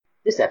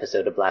This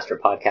episode of Blaster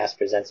Podcast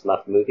Presents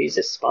Muff Movies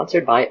is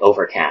sponsored by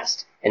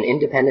Overcast, an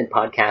independent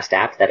podcast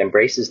app that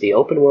embraces the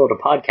open world of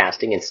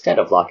podcasting instead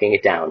of locking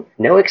it down.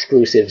 No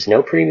exclusives,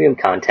 no premium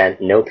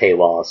content, no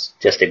paywalls.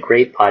 Just a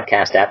great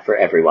podcast app for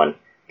everyone.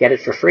 Get it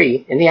for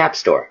free in the App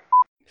Store.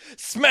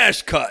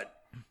 Smash cut!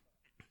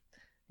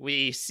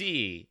 We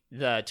see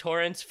the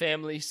Torrance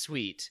family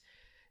suite.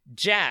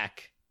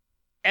 Jack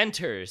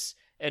enters,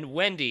 and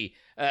Wendy,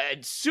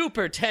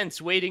 super tense,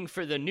 waiting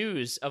for the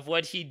news of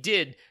what he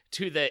did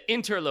to the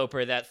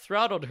interloper that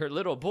throttled her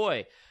little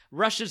boy,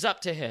 rushes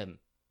up to him.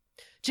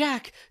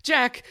 Jack,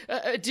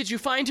 did you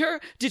find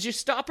her? Did you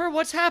stop her?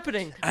 What's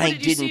happening? What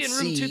did you see in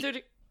room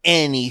 230?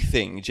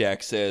 Anything,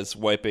 Jack says,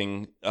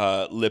 wiping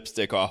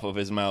lipstick off of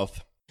his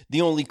mouth.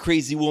 The only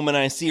crazy woman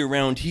I see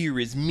around here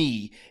is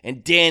me,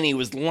 and Danny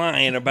was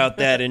lying about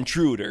that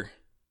intruder.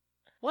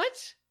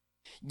 What?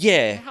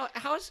 Yeah.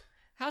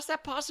 How's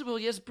that possible?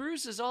 He has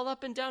bruises all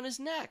up and down his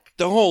neck.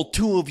 The whole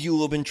two of you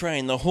have been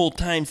trying the whole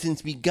time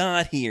since we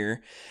got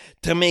here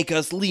to make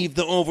us leave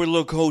the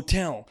Overlook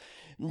Hotel.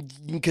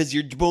 Because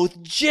you're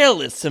both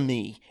jealous of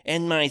me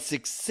and my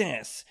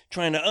success,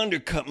 trying to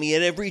undercut me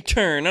at every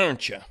turn,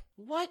 aren't you?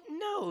 What?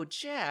 No,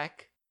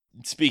 Jack.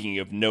 Speaking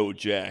of no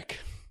Jack.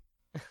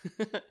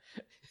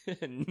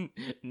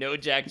 No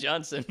Jack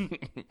Johnson.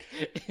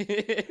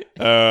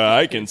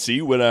 I can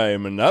see when I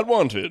am not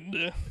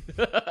wanted.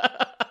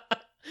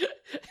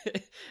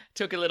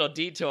 Took a little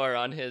detour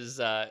on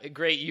his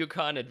great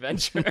Yukon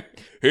adventure.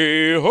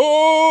 Hey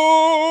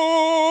ho!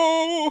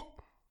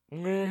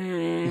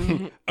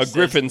 A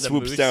griffin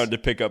swoops down to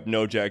pick up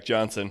No Jack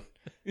Johnson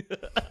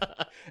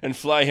and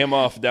fly him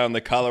off down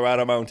the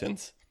Colorado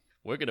mountains.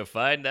 We're gonna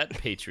find that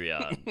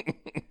Patreon.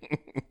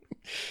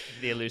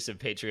 The elusive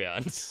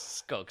Patreon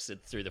skulks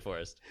it through the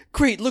forest.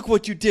 Great, look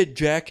what you did,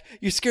 Jack.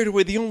 You scared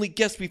away the only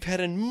guest we've had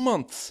in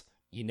months.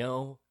 You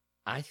know,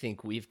 I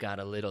think we've got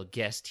a little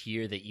guest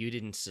here that you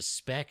didn't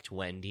suspect,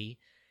 Wendy.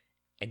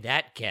 And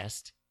that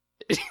guest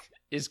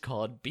is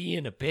called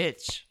being a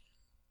bitch.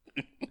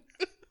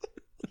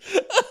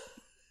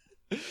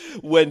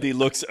 Wendy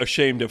looks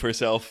ashamed of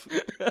herself.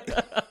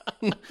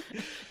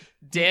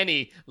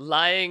 Danny,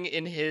 lying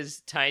in his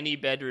tiny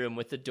bedroom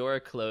with the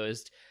door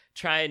closed,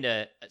 trying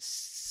to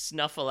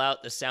snuffle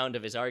out the sound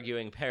of his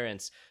arguing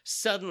parents,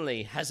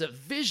 suddenly has a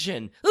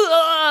vision.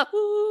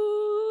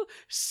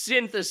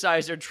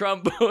 Synthesizer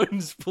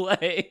trombones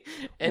play,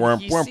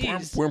 and he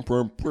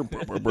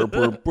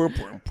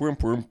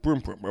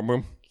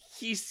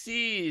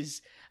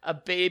sees a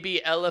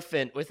baby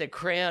elephant with a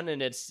crayon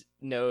in its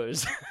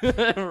nose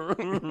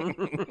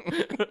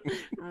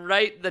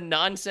write the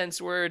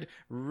nonsense word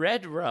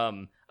red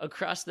rum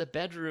across the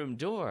bedroom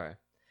door.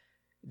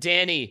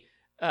 Danny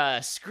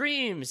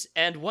screams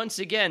and once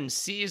again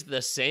sees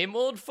the same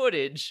old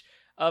footage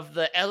of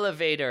the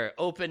elevator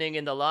opening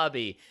in the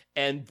lobby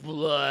and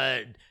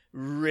blood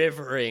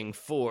rivering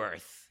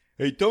forth.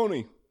 Hey,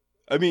 Danny.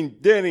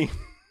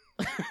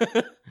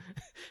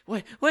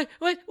 What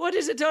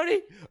is it,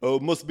 Tony? Oh,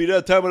 must be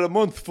that time of the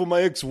month for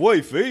my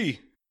ex-wife, eh?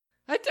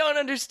 I don't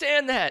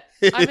understand that.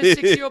 I'm a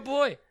 6-year-old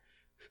boy.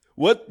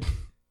 What?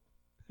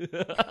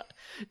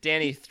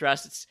 Danny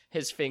thrusts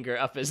his finger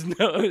up his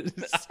nose.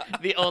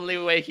 The only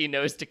way he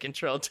knows to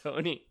control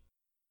Tony.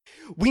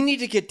 We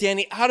need to get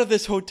Danny out of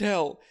this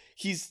hotel.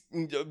 He's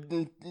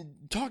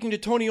talking to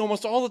Tony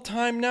almost all the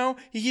time now.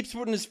 He keeps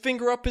putting his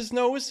finger up his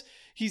nose.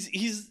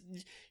 He's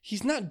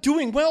not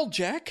doing well,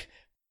 Jack.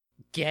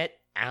 Get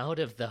out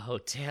of the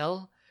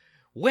hotel?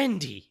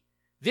 Wendy,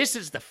 this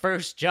is the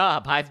first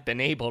job I've been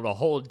able to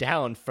hold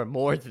down for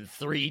more than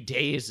 3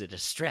 days at a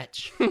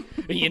stretch.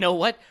 You know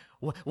what?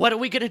 What are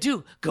we gonna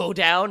do? Go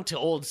down to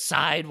old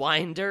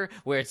Sidewinder,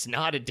 where it's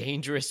not a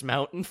dangerous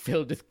mountain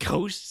filled with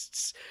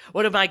ghosts?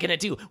 What am I gonna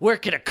do?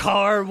 Work at a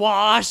car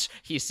wash?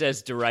 He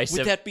says derisive.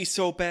 Would that be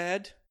so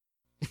bad?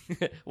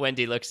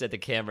 Wendy looks at the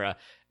camera,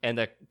 and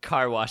the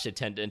car wash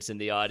attendants in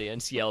the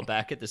audience yell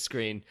back at the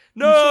screen,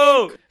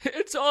 "No!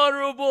 It's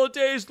honorable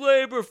day's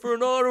labor for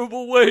an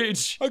honorable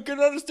wage!" I can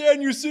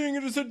understand you seeing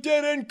it as a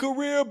dead-end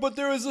career, but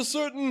there is a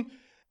certain...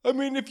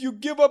 if you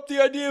give up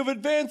the idea of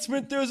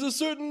advancement, there's a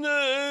certain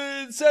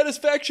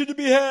satisfaction to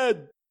be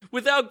had.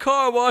 Without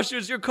car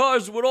washers, your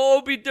cars would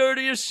all be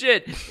dirty as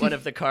shit. One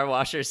of the car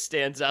washers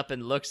stands up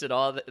and looks at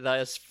all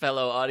the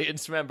fellow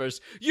audience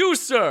members. You,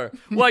 sir!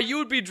 Why,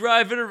 you'd be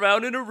driving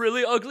around in a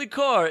really ugly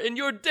car, and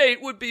your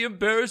date would be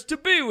embarrassed to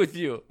be with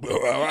you.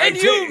 And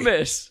you,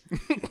 miss!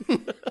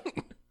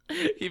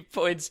 He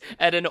points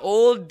at an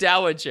old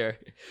dowager.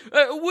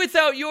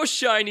 Without your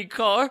shiny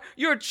car,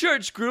 your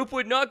church group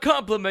would not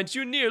compliment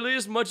you nearly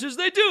as much as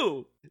they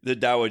do. The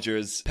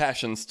dowager's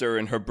passions stir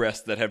in her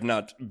breasts that have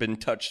not been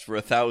touched for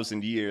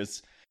 1,000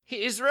 years.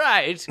 He's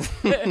right.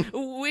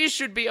 We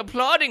should be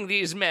applauding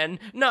these men,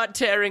 not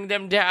tearing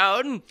them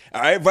down.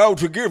 I vow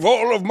to give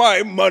all of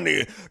my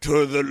money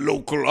to the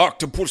local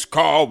octopus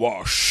car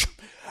wash.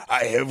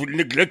 I have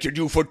neglected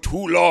you for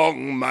too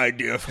long, my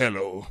dear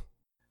fellow.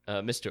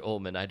 Mr.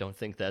 Ullman, I don't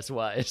think that's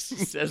wise,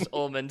 says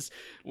Ullman's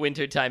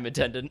wintertime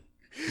attendant.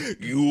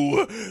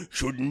 You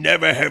should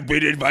never have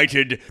been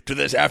invited to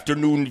this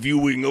afternoon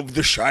viewing of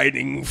the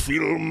Shining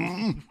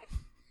film.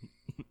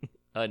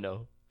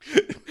 No.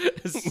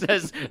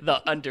 Says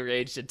the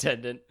underage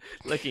attendant,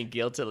 looking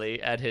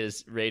guiltily at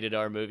his rated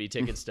R movie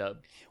ticket stub.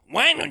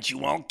 Why don't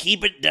you all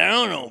keep it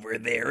down over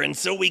there and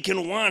so we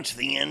can watch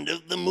the end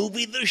of the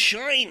movie The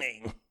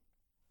Shining?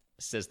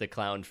 Says the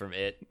clown from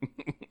It.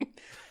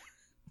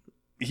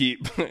 He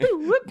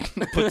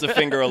puts a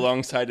finger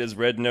alongside his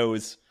red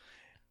nose.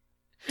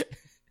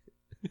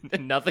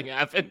 And nothing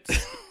happens.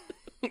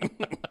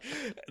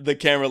 The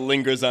camera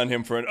lingers on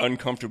him for an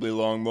uncomfortably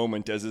long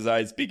moment as his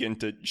eyes begin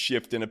to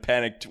shift in a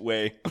panicked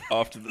way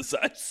off to the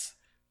sides.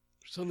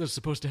 Something that's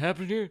supposed to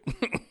happen here?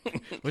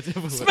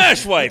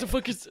 Smash wipe! What the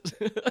fuck is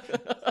this?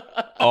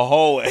 A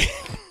hallway.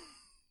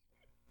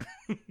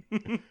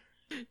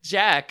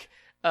 Jack,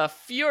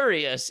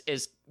 furious,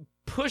 is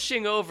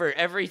pushing over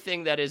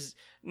everything that is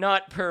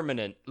not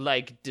permanent,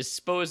 like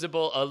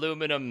disposable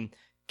aluminum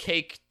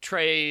cake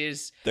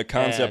trays. The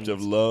concept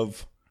of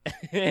love.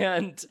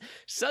 And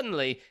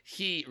suddenly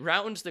he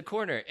rounds the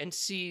corner and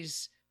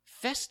sees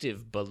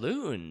festive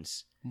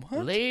balloons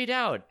laid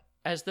out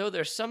as though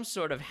there's some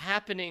sort of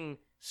happening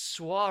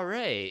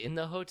soiree in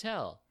the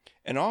hotel.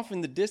 And off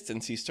in the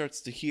distance, he starts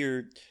to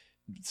hear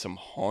some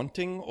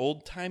haunting,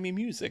 old-timey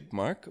music.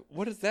 Mark,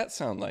 what does that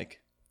sound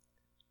like?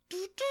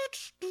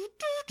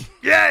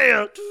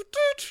 Yeah!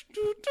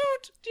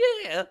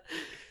 Yeah!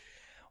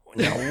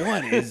 Now,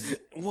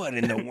 what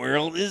in the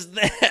world is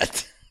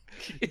that?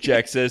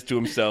 Jack says to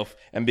himself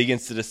and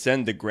begins to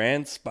descend the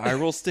grand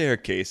spiral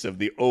staircase of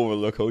the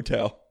Overlook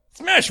Hotel.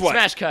 Smash what?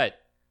 Smash cut.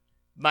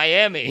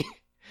 Miami.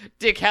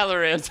 Dick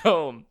Halloran's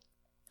home.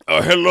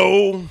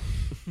 Hello?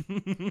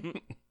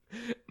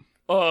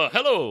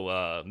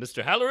 Hello,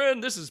 Mr. Halloran.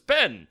 This is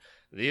Ben,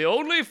 the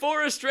only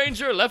forest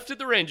ranger left at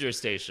the ranger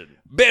station.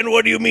 Ben,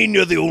 what do you mean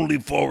you're the only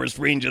forest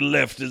ranger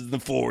left in the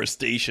forest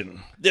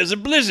station? There's a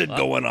blizzard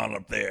going on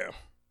up there.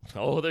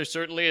 Oh, there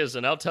certainly is,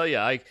 and I'll tell you,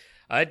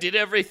 I did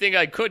everything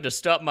I could to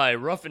stop my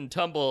rough and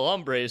tumble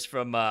hombres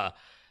from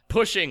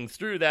pushing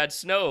through that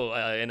snow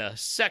in a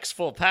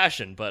sexful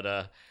passion,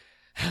 but,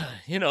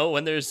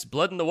 when there's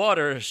blood in the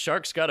water,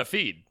 sharks gotta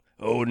feed.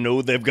 Oh,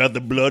 no, they've got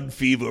the blood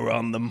fever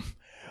on them.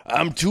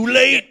 I'm too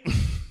late.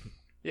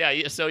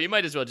 Yeah, so you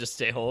might as well just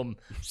stay home.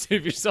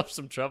 Save yourself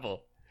some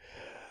trouble.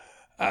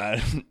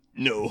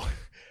 No.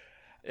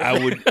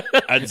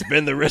 I'd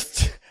spend the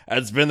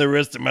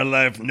rest of my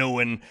life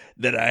knowing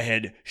that I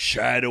had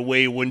shied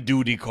away when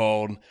duty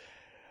called.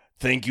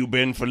 Thank you,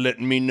 Ben, for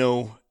letting me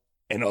know,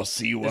 and I'll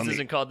see you on the... This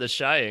isn't called the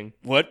shying.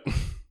 What?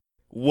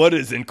 What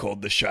isn't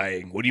called the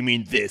shying? What do you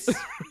mean this?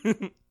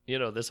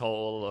 This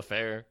whole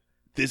affair.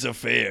 This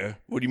affair?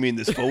 What do you mean,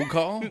 this phone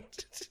call?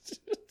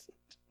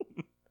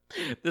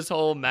 This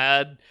whole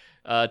mad,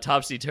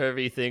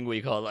 topsy-turvy thing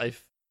we call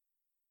life.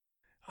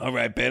 All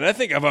right, Ben, I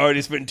think I've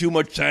already spent too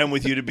much time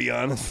with you, to be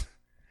honest.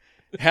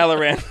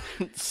 Halloran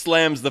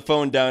slams the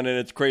phone down in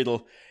its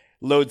cradle,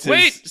 loads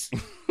his... Wait!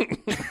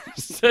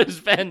 Says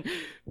Ben.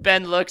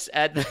 Ben looks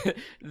at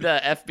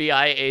the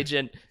FBI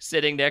agent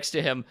sitting next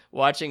to him,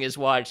 watching his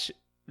watch.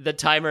 The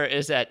timer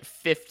is at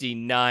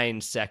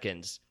 59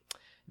 seconds.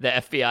 The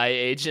FBI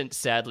agent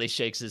sadly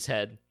shakes his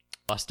head.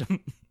 Lost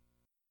him.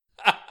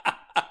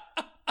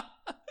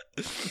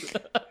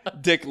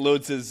 Dick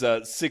loads his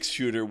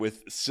 6-shooter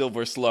with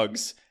silver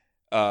slugs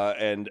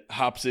and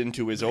hops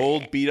into his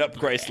old beat-up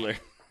Chrysler.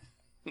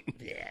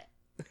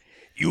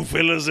 You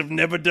fellas have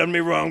never done me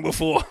wrong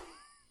before.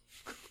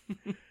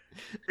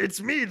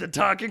 It's me, the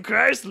talking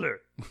Chrysler.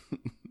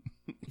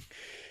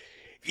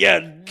 Yeah,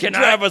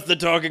 drive us the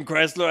talking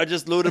Chrysler. I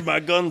just loaded my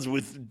guns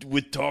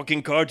with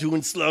talking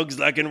cartoon slugs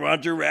like in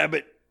Roger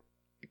Rabbit.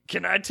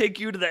 Can I take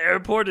you to the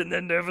airport and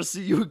then never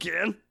see you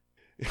again?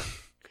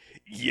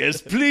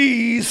 Yes,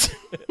 please.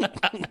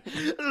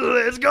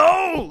 Let's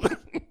go.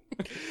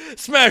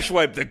 Smash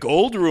wipe the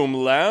Gold Room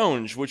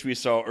Lounge, which we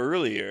saw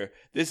earlier.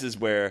 This is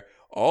where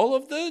all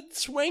of the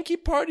swanky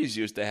parties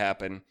used to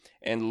happen.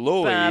 And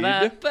Lloyd...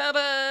 Let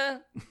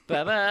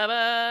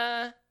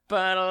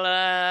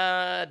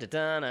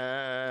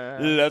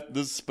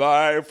the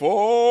spy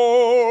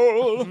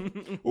fall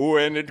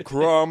when it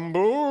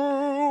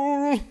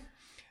crumbles.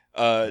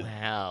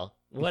 Wow,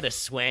 what a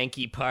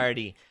swanky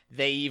party.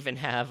 They even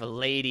have a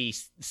lady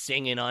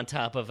singing on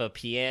top of a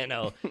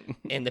piano,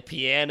 and the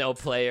piano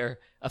player,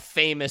 a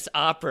famous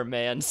opera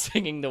man,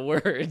 singing the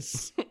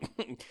words.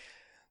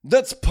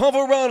 That's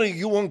Pavarotti,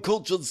 you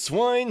uncultured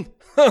swine.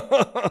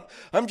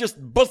 I'm just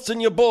busting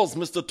your balls,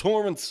 Mr.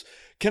 Torrance.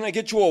 Can I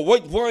get you a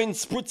white wine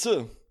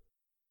spritzer?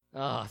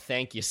 Oh,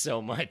 thank you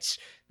so much.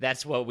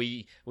 That's what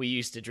we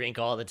used to drink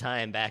all the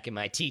time back in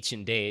my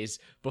teaching days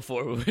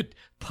before we would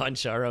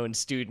punch our own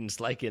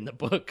students like in the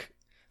book.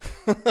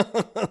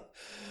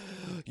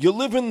 You're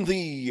living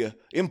the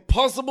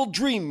impossible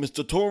dream,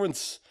 Mr.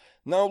 Torrance.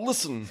 Now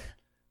listen.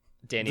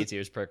 Danny's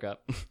ears perk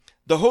up.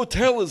 The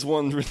hotel is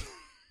wondering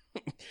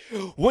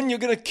when you're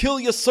gonna kill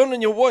your son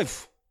and your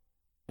wife.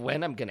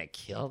 When I'm gonna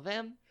kill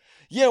them?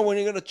 Yeah, when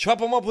you're gonna chop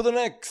them up with an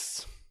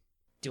axe.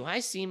 Do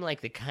I seem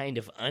like the kind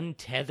of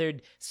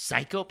untethered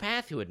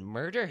psychopath who would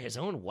murder his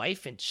own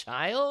wife and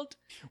child?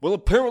 Well,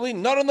 apparently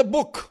not in the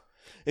book,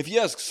 if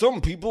you ask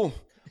some people.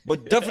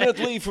 But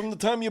definitely from the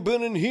time you've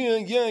been in here,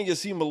 yeah, you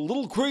seem a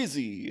little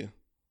crazy.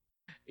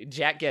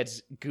 Jack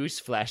gets goose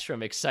flesh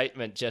from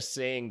excitement just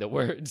saying the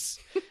words.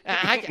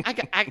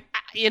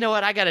 You know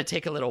what? I gotta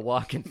take a little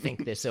walk and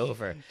think this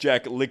over.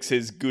 Jack licks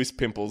his goose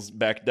pimples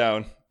back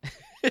down.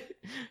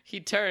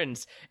 He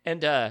turns,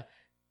 and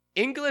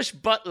English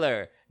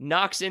butler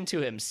knocks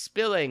into him,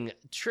 spilling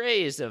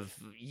trays of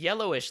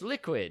yellowish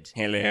liquid.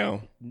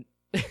 Hello.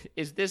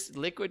 Is this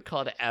liquid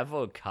called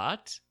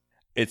avocado?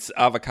 It's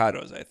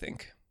avocados, I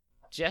think.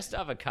 Just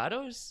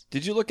avocados?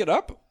 Did you look it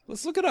up?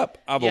 Let's look it up.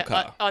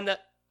 Avocado. Yeah,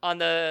 on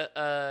the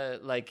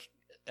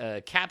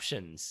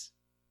captions,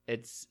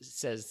 it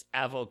says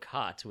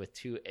avocado with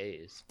 2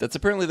 A's. That's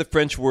apparently the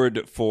French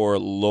word for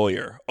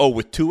lawyer. Oh,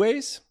 with 2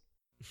 A's?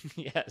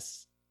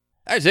 Yes.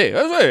 I see.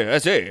 I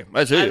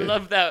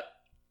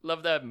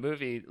love that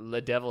movie,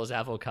 Le Devil's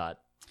Avocado.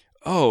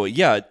 Oh,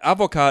 yeah.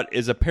 Avocado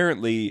is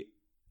apparently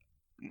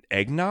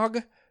eggnog?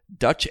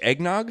 Dutch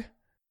eggnog?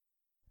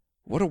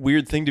 What a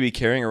weird thing to be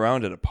carrying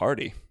around at a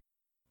party.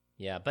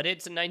 Yeah, but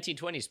it's a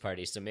 1920s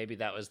party, so maybe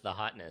that was the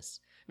hotness.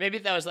 Maybe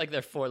that was like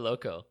their Four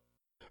Loko.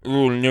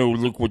 Oh no,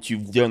 look what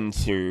you've done,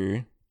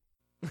 sir.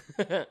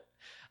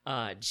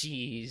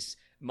 Jeez.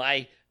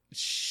 My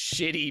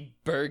shitty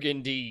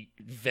burgundy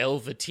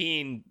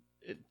velveteen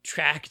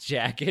track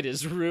jacket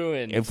is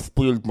ruined. I've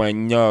spilled my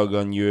nog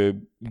on your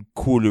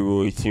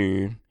corduroy,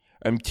 sir.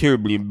 I'm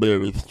terribly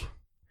embarrassed.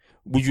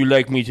 Would you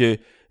like me to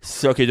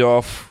suck it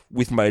off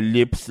with my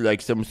lips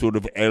like some sort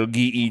of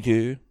algae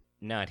eater?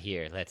 Not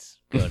here. Let's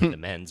go to the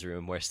men's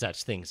room where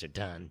such things are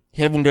done.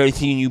 Haven't I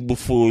seen you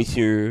before,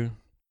 sir?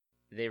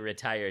 They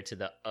retire to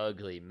the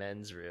ugly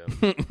men's room.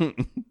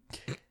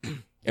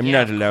 I'm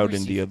not allowed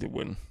in the other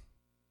one.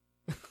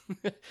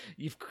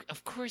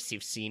 Of course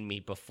you've seen me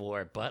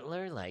before,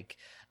 butler. Like,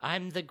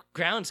 I'm the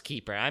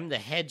groundskeeper. I'm the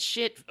head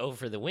shit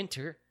over the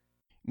winter.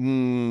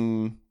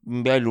 I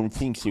don't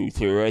think so,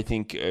 sir. I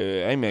think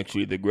I'm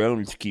actually the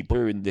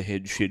groundskeeper and the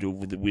head shit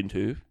over the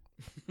winter.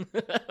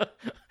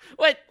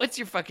 What's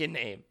your fucking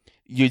name?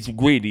 It's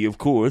Grady, of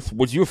course.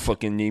 What's your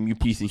fucking name, you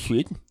piece of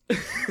shit?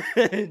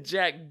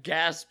 Jack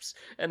gasps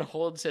and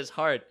holds his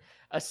heart.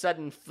 A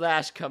sudden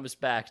flash comes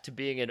back to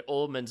being in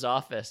Ullman's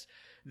office.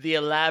 The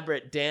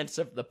elaborate dance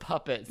of the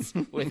puppets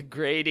with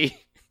Grady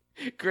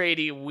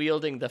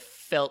wielding the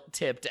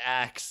felt-tipped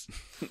axe.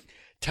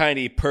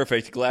 Tiny,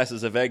 perfect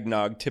glasses of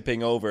eggnog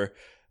tipping over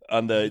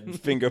on the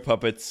finger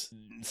puppets'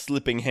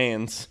 slipping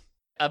hands.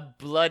 A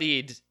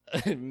bloodied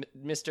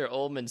Mr.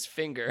 Ullman's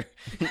finger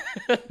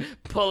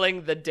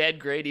pulling the dead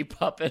Grady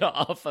puppet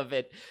off of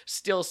it,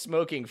 still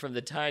smoking from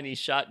the tiny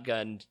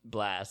shotgun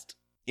blast.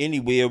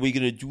 Anyway, are we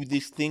gonna do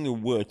this thing or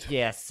what?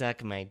 Yeah,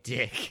 suck my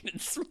dick.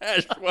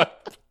 Smash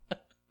what?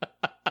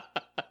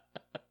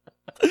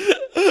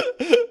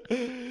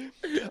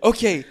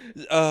 Okay,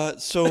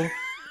 so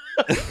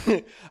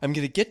I'm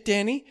gonna get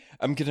Danny.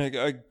 I'm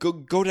gonna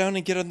go down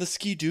and get on the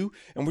ski-doo,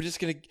 and we're just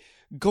gonna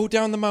go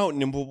down the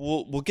mountain, and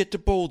we'll get to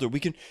Boulder. We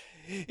can,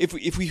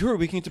 if we hurry,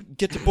 we can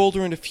get to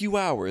Boulder in a few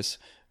hours.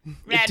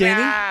 Red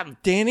Danny, rum!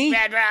 Danny,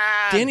 Red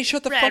rum! Danny,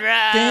 shut the Red fuck,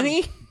 rum!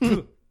 Danny.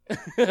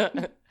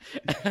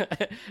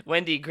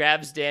 Wendy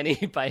grabs Danny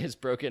by his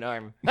broken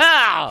arm.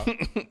 Ow!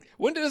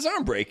 When did his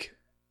arm break?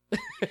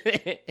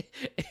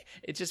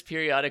 It just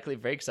periodically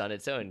breaks on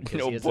its own.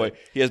 Oh boy,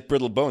 he has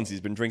brittle bones.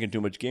 He's been drinking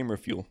too much gamer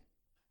fuel.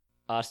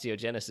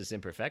 Osteogenesis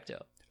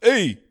imperfecto.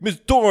 Hey, Miss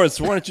Torrance,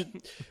 why don't you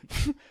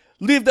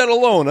leave that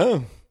alone,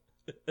 huh?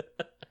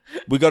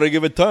 We gotta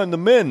give it time to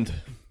mend.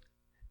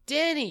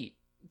 Danny,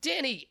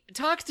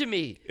 talk to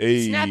me.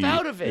 Hey, Snap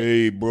out of it.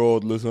 Hey,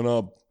 broad, listen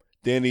up.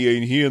 Danny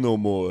ain't here no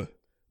more.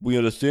 We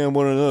understand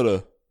one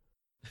another.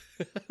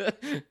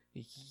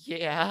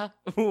 Yeah,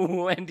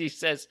 Wendy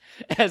says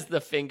as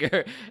the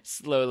finger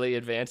slowly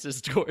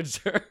advances towards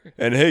her.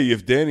 And hey,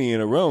 if Danny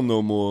ain't around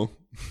no more,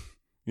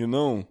 you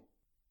know.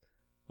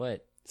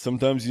 What?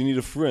 Sometimes you need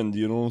a friend,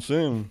 you know what I'm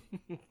saying?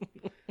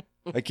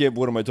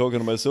 What am I talking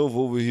to myself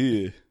over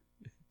here?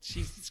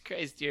 Jesus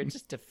Christ, you're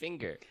just a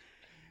finger.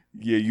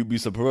 Yeah, you'd be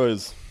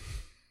surprised.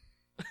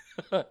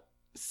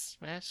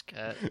 Smash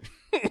cut.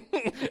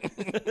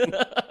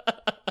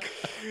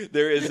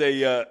 There is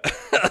a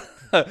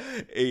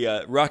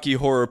Rocky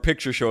Horror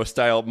Picture Show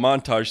style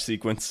montage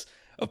sequence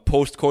of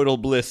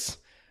post-coital bliss,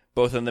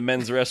 both in the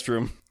men's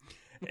restroom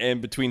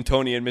and between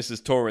Tony and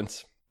Mrs.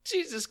 Torrance.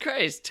 Jesus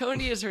Christ,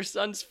 Tony is her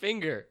son's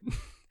finger.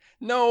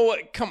 No,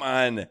 come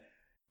on.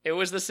 It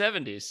was the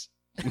 70s.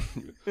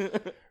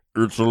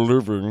 It's a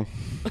living.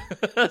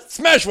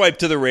 Smash wipe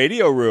to the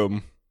radio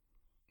room.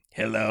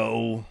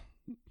 Hello.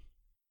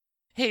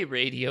 Hey,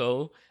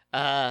 radio.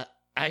 I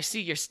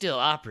see you're still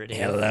operative.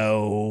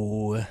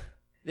 Hello.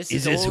 This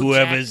Is old this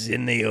whoever's Jack.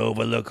 in the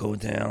Overlook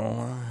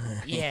Hotel?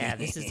 Yeah,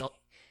 this is.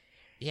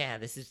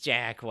 This is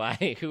Jack.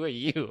 Why? Who are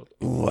you?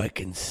 Oh, I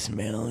can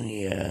smell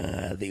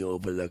ya, the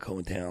Overlook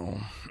Hotel.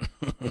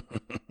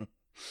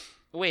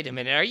 Wait a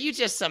minute, are you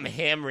just some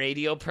ham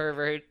radio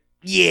pervert?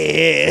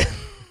 Yeah.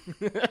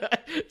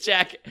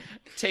 Jack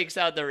takes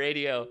out the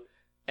radio.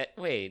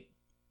 Wait,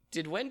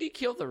 did Wendy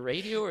kill the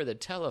radio or the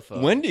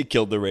telephone? Wendy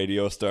killed the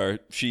radio star.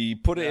 She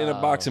put it in a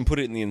box and put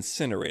it in the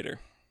incinerator.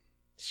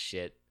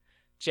 Shit.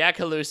 Jack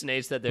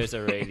hallucinates that there's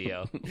a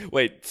radio.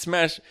 Wait,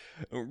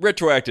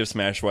 retroactive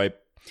smash wipe.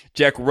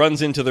 Jack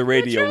runs into the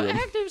radio room.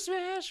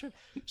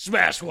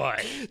 Smash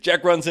wipe.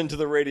 Jack runs into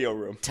the radio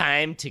room.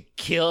 Time to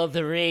kill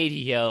the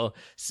radio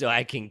so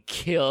I can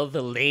kill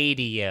the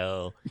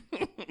lady-o.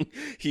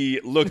 He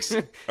looks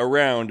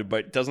around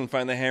but doesn't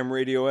find the ham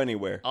radio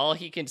anywhere. All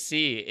he can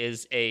see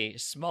is a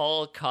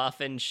small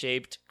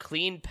coffin-shaped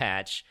clean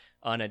patch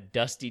on a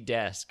dusty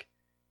desk.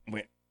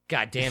 Wait.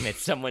 God damn it,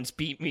 someone's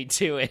beat me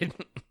to it.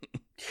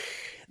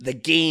 The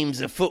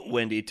game's afoot,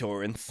 Wendy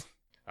Torrance.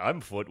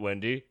 I'm Foot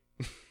Wendy.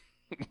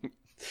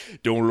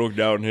 Don't look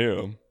down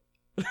here.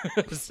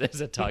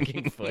 Says a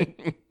talking foot.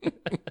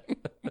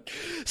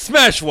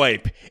 Smash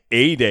wipe,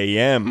 8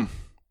 a.m.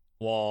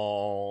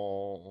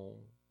 Whoa.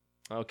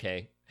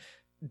 Okay.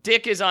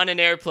 Dick is on an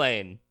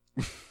airplane.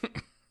 Dick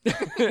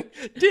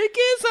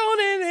is on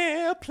an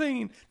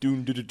airplane.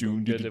 Doon, doon,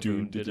 doon, doon,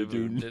 doon,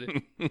 doon,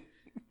 doon.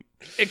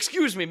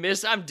 Excuse me,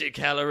 miss. I'm Dick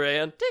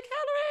Halloran. Dick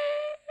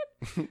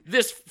Halloran.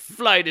 This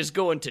flight is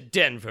going to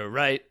Denver,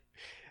 right?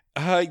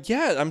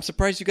 Yeah, I'm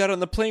surprised you got on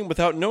the plane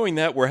without knowing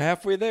that. We're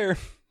halfway there.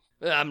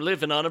 I'm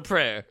living on a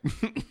prayer.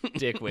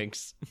 Dick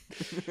winks.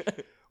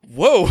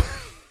 Whoa.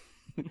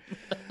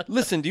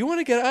 Listen, do you want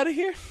to get out of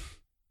here?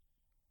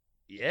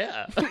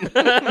 Yeah.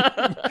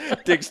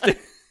 Dick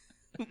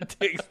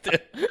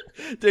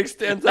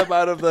stands up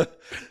out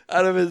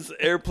of his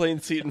airplane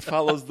seat and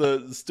follows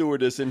the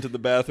stewardess into the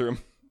bathroom.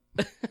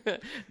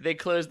 They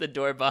close the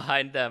door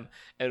behind them,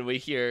 and we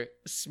hear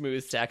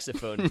smooth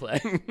saxophone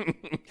play.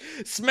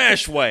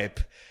 Smash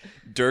wipe.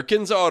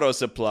 Durkin's Auto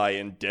Supply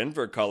in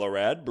Denver,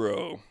 Colorado,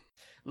 bro.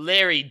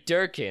 Larry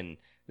Durkin,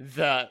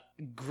 the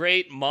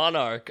great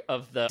monarch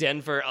of the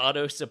Denver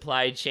Auto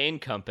Supply chain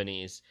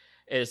companies,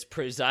 is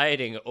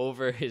presiding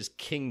over his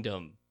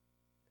kingdom.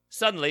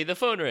 Suddenly, the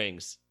phone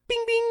rings.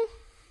 Bing, bing.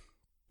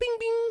 Bing,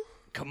 bing.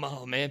 Come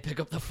on, man, pick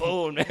up the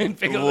phone, man.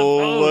 Pick up the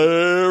phone.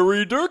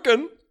 Larry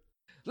Durkin.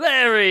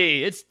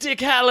 Larry, it's Dick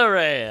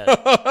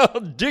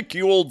Halloran. Dick,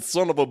 you old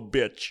son of a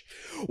bitch.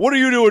 What are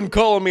you doing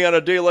calling me on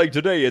a day like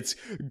today? It's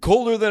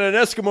colder than an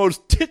Eskimo's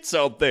tits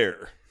out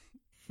there.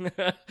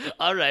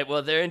 All right,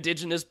 well, they're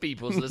indigenous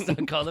peoples. Let's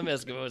not call them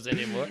Eskimos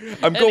anymore.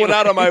 I'm going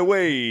out of my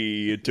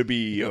way to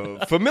be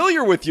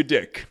familiar with you,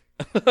 Dick.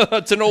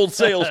 It's an old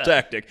sales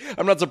tactic.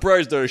 I'm not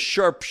surprised a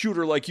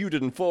sharpshooter like you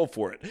didn't fall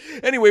for it.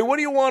 Anyway, what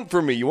do you want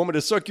from me? You want me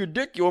to suck your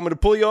dick? You want me to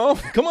pull you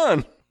off? Come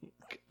on.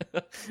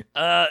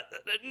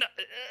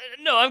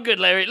 No, I'm good,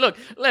 Larry. Look,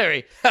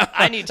 Larry,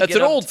 I need to That's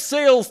an old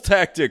sales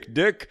tactic,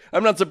 Dick.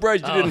 I'm not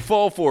surprised you didn't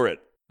fall for it.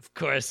 Of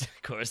course,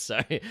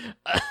 sorry.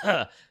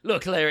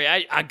 Look, Larry,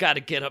 I got to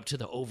get up to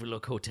the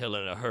Overlook Hotel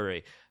in a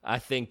hurry. I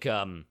think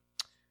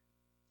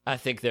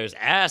there's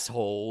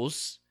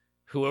assholes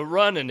who are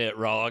running it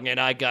wrong, and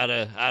I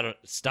don't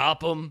stop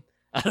them.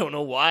 I don't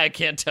know why. I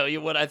can't tell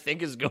you what I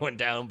think is going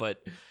down,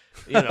 but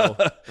you know.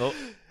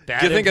 Do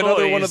you think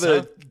another one of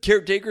the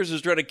caretakers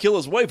is trying to kill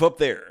his wife up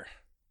there?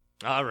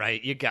 All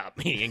right, you got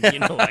me. You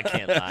know I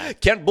can't lie.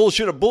 Can't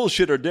bullshit a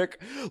bullshitter, Dick.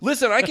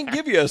 Listen, I can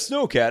give you a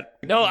snowcat.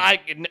 No,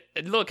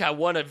 look, I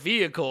want a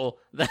vehicle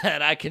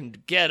that I can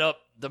get up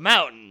the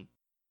mountain.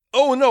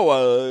 Oh, no,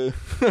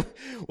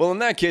 well, in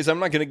that case, I'm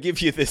not going to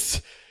give you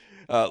this.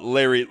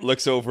 Larry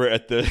looks over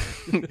at the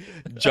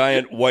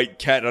giant white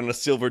cat on a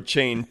silver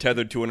chain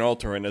tethered to an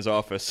altar in his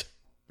office.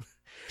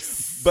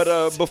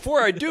 But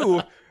before I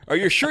do... Are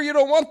you sure you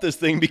don't want this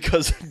thing?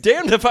 Because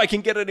damned if I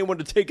can get anyone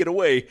to take it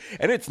away,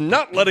 and it's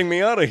not letting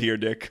me out of here,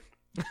 Dick.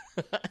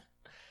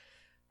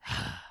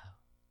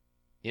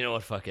 You know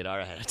what? Fuck it. All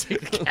right, I'll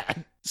take the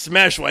cat.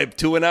 Smash wipe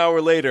to an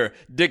hour later.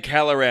 Dick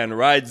Halloran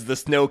rides the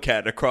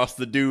snowcat across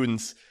the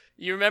dunes.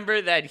 You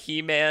remember that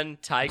He-Man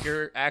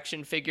tiger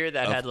action figure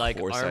that had like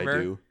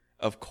armor?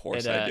 Of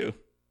course I do.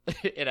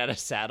 It had a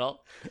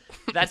saddle.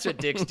 That's what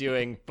Dick's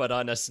doing, but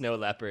on a snow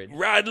leopard.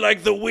 Ride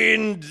like the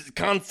wind,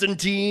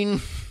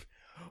 Constantine.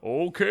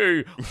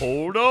 Okay,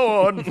 hold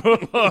on.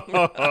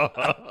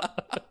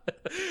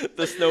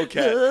 The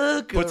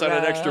snowcat puts on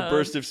an extra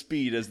burst of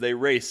speed as they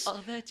race. All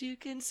that you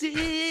can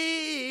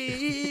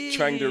see.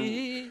 Trying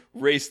to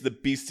race the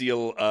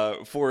bestial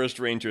forest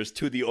rangers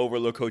to the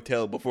Overlook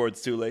Hotel before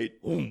it's too late.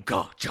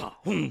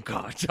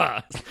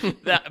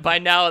 By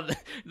now,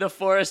 the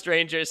forest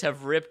rangers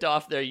have ripped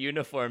off their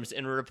uniforms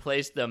and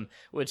replaced them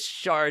with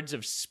shards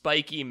of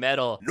spiky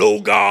metal.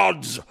 No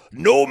gods,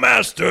 no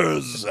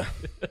masters.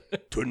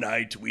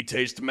 Tonight we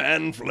taste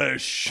man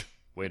flesh.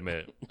 Wait a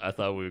minute. I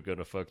thought we were going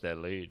to fuck that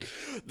lady.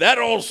 That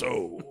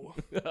also.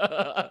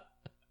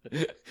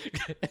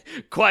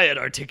 Quiet,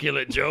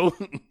 Articulate Joe.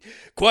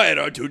 Quiet,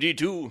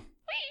 R2-D2.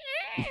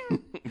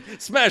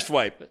 Smash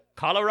wipe.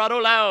 Colorado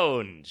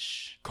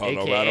Lounge.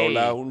 Colorado AKA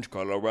Lounge.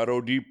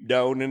 Colorado deep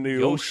down in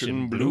the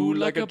ocean. Blue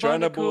like a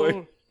China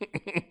boy.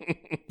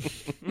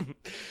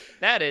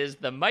 That is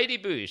The Mighty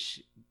Boosh.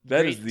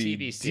 That Great is the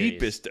TV series.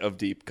 deepest of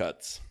deep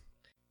cuts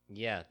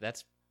Yeah,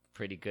 that's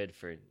pretty good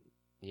for,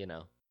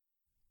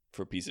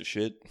 for a piece of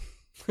shit.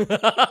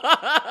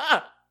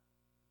 I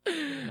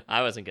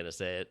wasn't going to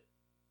say it.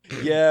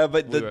 Yeah,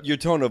 but We were- your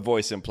tone of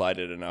voice implied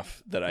it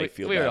enough that I We-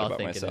 feel we were bad all about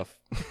thinking myself.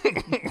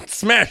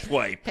 Smash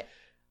wipe.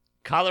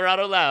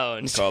 Colorado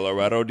Lounge.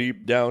 Colorado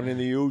deep down in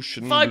the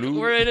ocean Fuck, blue.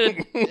 we're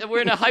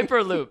in a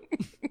hyperloop.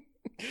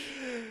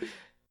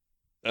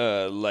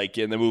 Like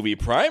in the movie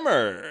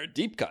Primer,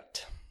 deep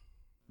cut.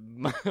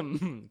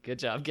 Good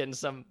job getting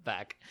some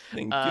back.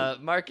 Thank you.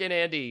 Mark and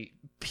Andy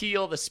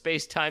peel the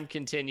space-time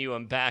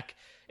continuum back,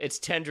 its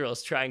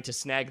tendrils trying to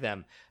snag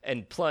them,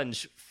 and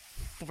plunge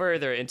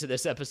further into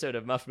this episode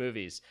of Muff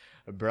Movies.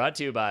 Brought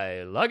to you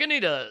by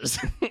Lagunitas.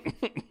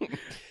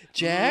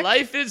 Jack?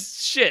 Life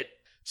is shit.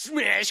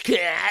 Smash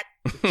cat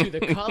to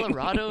the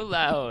Colorado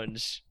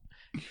Lounge.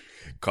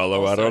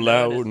 Colorado also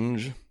known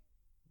as- Lounge.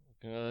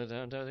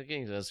 Down to the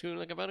kings, school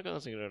like a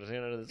buttercup.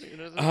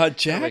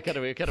 Jack? Cut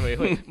away.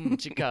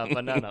 Chica,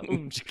 banana,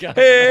 chica.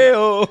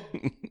 Hey-o.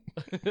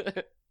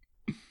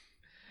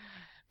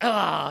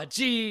 Ah,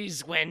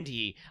 geez,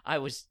 Wendy. I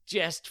was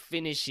just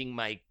finishing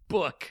my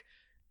book.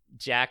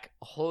 Jack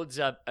holds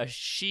up a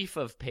sheaf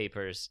of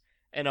papers,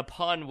 and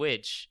upon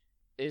which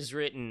is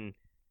written,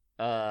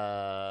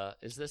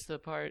 is this the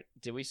part?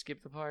 Did we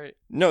skip the part?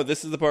 No,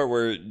 this is the part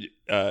where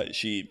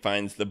she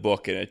finds the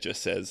book and it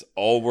just says,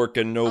 all work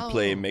and no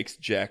play Oh. makes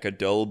Jack a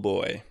dull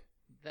boy.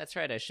 That's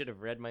right, I should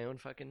have read my own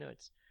fucking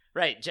notes.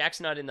 Right, Jack's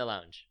not in the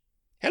lounge.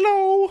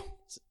 Hello.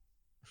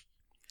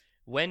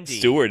 Wendy.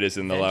 Stuart is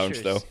in the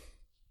lounge, though.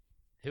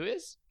 Who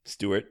is?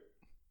 Stuart?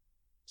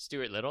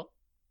 Stuart Little?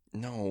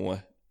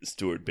 No,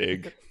 Stuart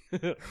Big.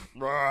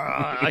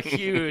 A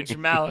huge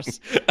mouse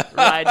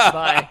rides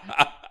by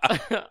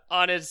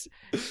on his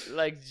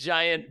like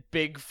giant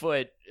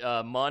Bigfoot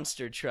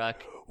monster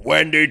truck.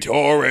 Wendy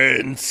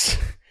Torrance,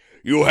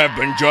 you have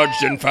been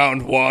judged and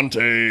found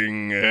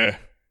wanting.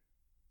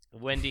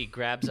 Wendy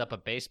grabs up a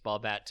baseball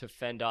bat to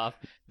fend off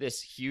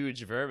this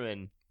huge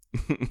vermin.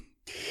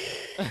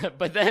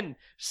 But then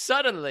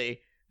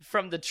suddenly,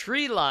 from the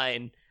tree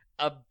line,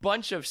 a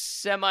bunch of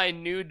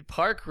semi-nude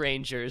park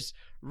rangers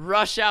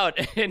rush out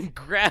and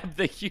grab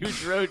the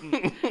huge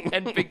rodent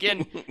and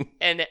begin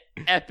an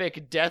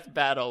epic death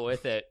battle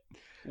with it.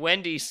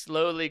 Wendy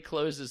slowly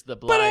closes the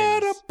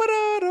blinds.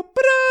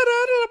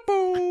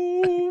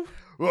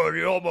 Well,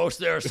 you're almost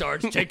there,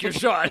 Sarge. Take your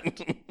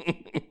shot.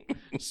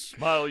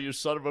 Smile, you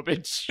son of a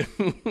bitch.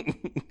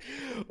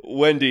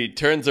 Wendy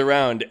turns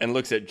around and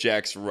looks at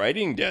Jack's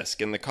writing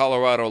desk in the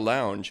Colorado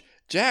Lounge.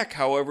 Jack,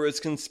 however, is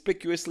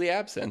conspicuously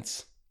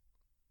absent.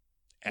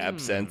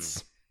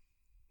 Absence.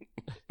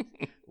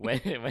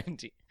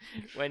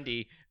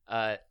 Wendy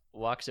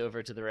walks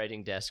over to the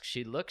writing desk.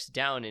 She looks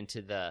down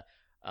into the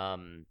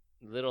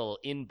little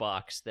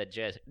inbox that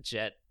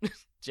Jet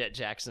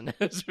Jackson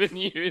has been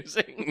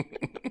using.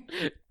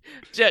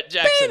 Jet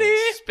Jackson,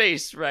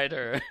 space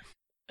writer,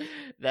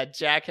 that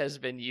Jack has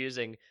been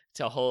using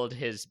to hold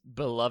his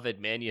beloved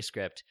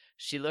manuscript.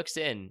 She looks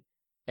in,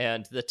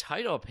 and the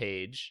title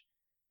page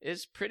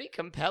is pretty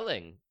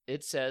compelling.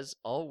 It says,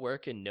 "All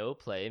work and no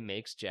play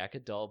makes Jack a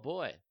dull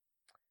boy."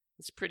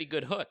 It's a pretty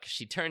good hook.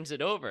 She turns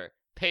it over.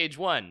 Page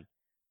 1.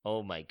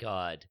 Oh my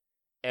god.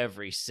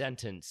 Every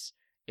sentence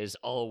is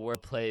all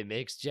work play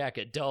makes Jack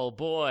a dull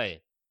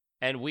boy.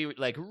 And we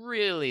like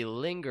really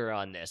linger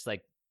on this.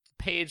 Like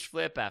page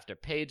flip after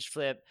page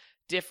flip.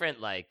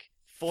 Different like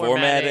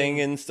formatting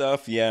and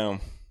stuff, yeah.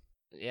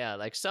 Yeah,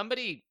 like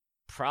somebody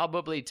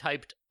probably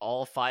typed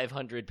all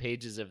 500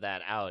 pages of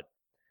that out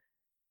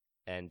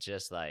and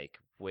just like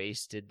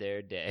wasted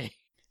their day.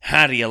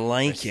 How do you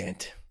like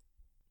it?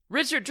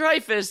 Richard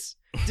Dreyfuss,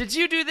 did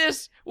you do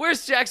this?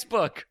 Where's Jack's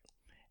book?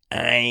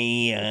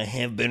 I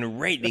have been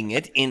writing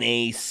it in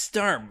a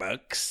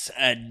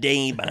Starbucks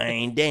day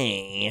by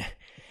day.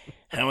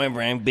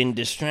 However, I've been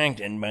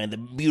distracted by the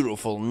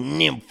beautiful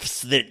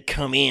nymphs that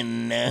come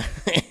in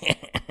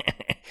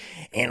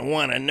and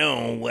want to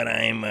know what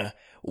I'm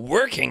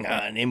working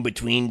on in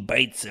between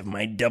bites of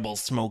my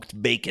double-smoked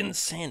bacon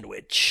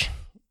sandwich.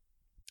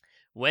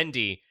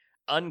 Wendy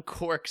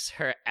uncorks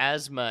her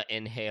asthma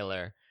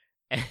inhaler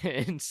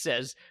and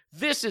says,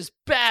 "This is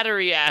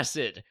battery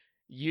acid."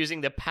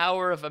 Using the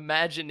power of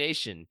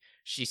imagination,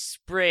 she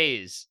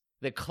sprays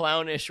the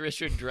clownish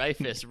Richard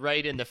Dreyfuss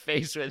right in the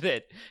face with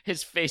it.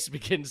 His face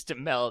begins to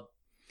melt.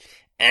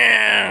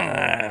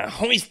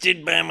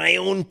 Hoisted by my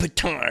own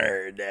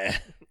petard.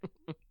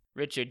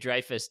 Richard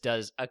Dreyfuss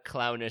does a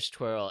clownish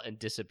twirl and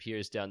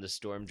disappears down the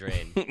storm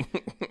drain.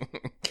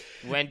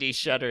 Wendy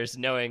shudders,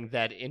 knowing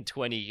that in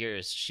 20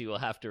 years she will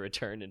have to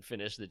return and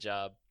finish the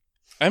job.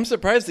 I'm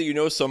surprised that you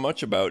know so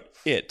much about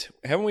it.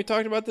 Haven't we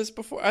talked about this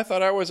before? I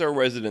thought I was our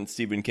resident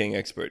Stephen King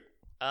expert.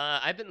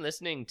 I've been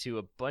listening to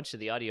a bunch of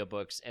the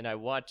audiobooks, and I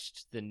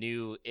watched the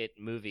new It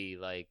movie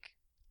like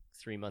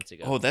 3 months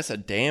ago. Oh, that's a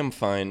damn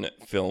fine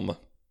film.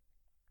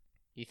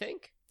 You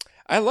think?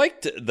 I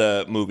liked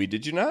the movie,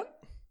 did you not?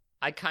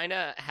 I kind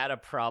of had a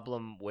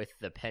problem with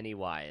the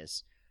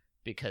Pennywise.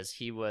 because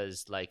he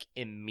was like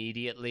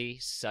immediately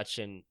such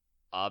an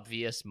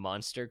obvious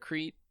monster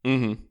creep.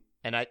 Mm-hmm.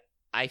 And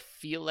I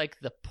feel like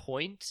the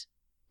point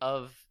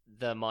of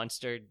the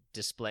monster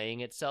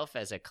displaying itself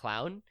as a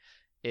clown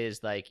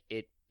is like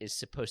it is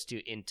supposed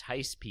to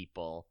entice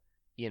people,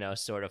 you know,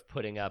 sort of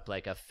putting up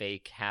like a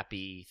fake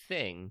happy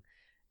thing.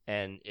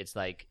 And it's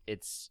like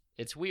it's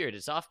weird,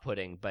 it's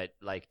off-putting, but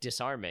like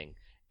disarming.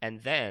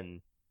 And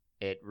then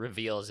it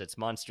reveals its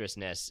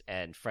monstrousness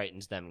and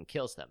frightens them and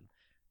kills them.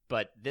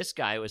 But this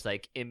guy was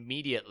like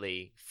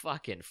immediately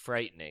fucking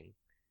frightening.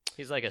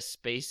 He's like a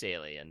space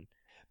alien.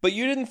 But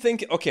you didn't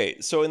think, okay,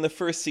 so in the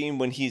first scene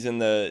when he's in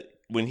the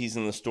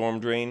storm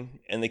drain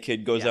and the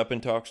kid goes up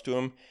and talks to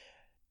him,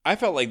 I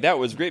felt like that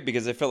was great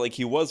because I felt like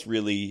he was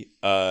really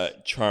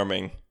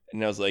charming.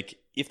 And I was like,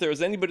 if there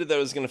was anybody that I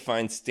was going to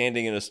find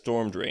standing in a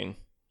storm drain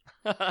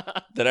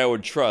that I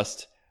would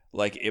trust,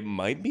 like it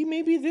might be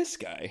maybe this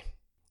guy.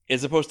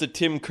 As opposed to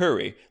Tim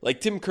Curry.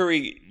 Like Tim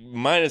Curry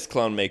minus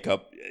clown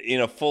makeup in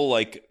a full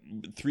like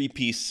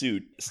 3-piece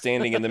suit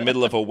standing in the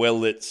middle of a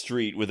well-lit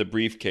street with a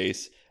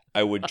briefcase,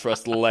 I would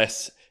trust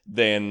less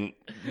than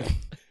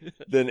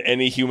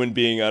any human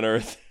being on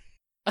Earth.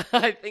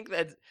 I think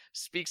that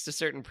speaks to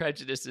certain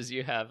prejudices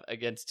you have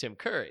against Tim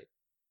Curry.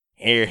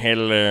 Hey,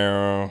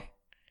 hello.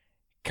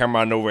 Come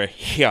on over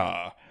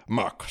here,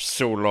 Mark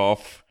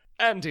Soloff.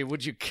 Andy,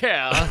 would you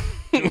care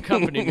to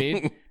accompany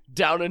me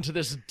down into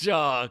this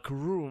dark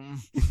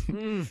room?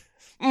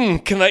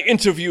 Can I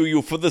interview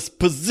you for this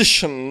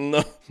position?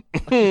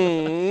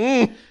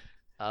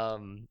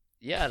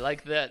 Yeah,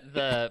 like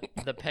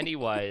the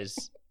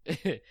Pennywise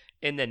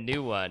in the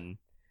new one,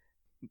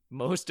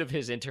 most of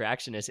his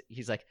interaction is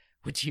he's like,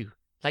 "Would you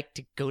like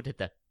to go to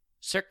the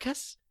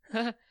circus?"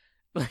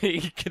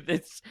 Like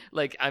it's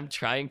like I'm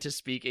trying to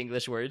speak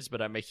English words,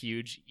 but I'm a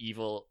huge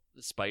evil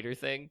spider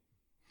thing.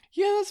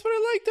 Yeah, that's what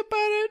I liked about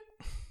it.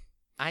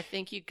 I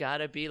think you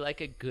gotta be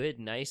like a good,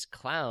 nice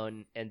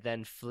clown and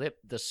then flip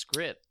the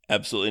script.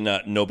 Absolutely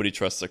not. Nobody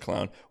trusts a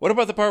clown. What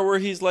about the part where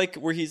he's like,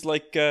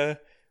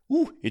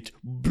 ooh, it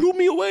blew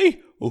me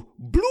away. Oh,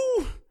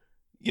 blew.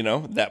 You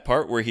know, that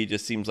part where he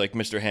just seems like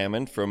Mr.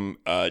 Hammond from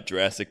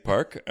Jurassic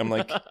Park. I'm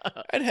like,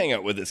 I'd hang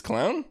out with this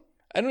clown.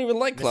 I don't even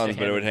like clowns,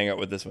 but I would hang out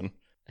with this one.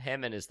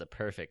 Hammond is the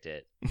perfect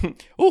it.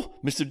 Oh,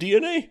 Mr.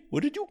 DNA,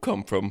 where did you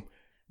come from?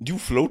 Do you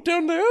float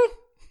down there?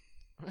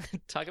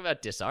 Talk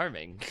about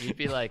disarming. You'd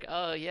be like,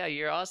 oh, yeah,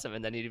 you're awesome.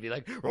 And then he'd be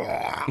like,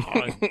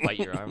 and bite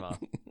your arm off.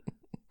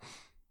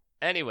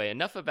 Anyway,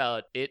 enough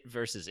about it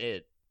versus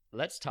it.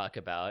 Let's talk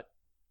about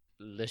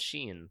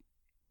Lachine.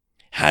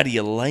 How do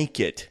you like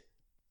it?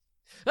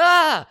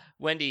 Ah!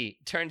 Wendy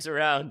turns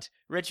around.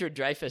 Richard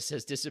Dreyfuss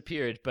has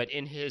disappeared, but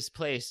in his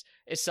place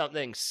is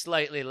something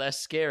slightly less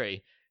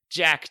scary.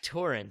 Jack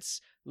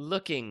Torrance,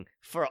 looking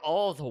for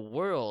all the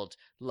world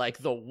like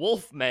the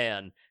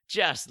Wolfman,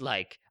 just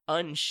like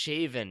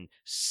unshaven,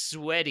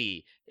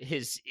 sweaty.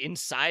 His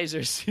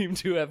incisors seem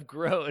to have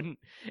grown,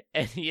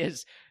 and he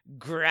is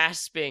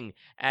clutching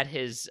at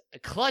his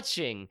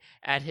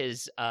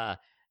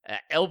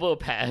elbow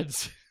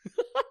pads.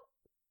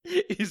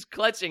 He's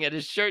clutching at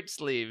his shirt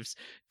sleeves,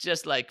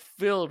 just like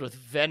filled with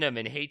venom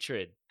and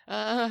hatred.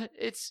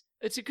 It's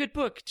a good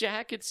book,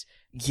 Jack. It's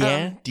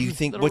do you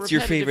think what's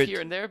your favorite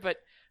here and there, but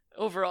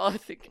overall,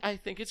 I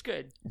think it's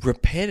good.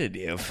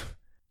 Repetitive.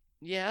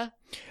 Yeah.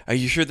 Are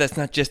you sure that's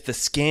not just the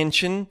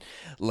scansion,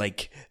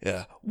 like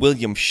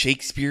William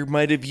Shakespeare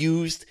might have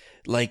used,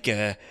 like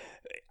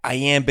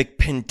iambic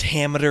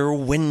pentameter,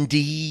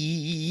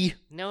 Wendy?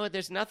 No,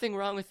 there's nothing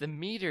wrong with the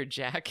meter,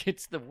 Jack.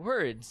 It's the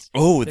words.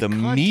 Oh, the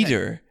content.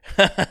 meter.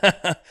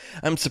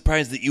 I'm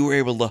surprised that you were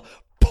able to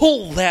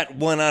pull that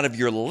one out of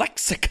your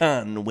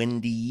lexicon,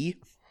 Wendy.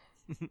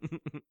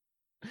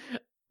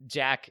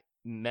 Jack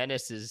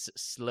menaces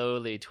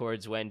slowly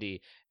towards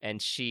Wendy,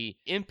 and she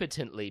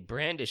impotently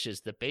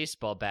brandishes the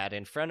baseball bat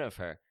in front of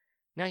her.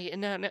 Now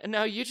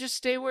you just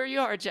stay where you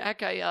are,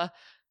 Jack. I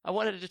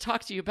wanted to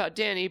talk to you about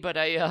Danny, but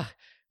I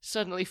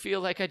suddenly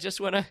feel like I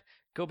just want to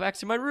go back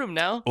to my room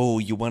now. Oh,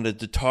 you wanted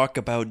to talk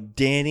about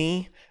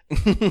Danny?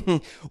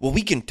 Well,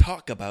 we can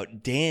talk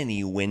about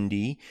Danny,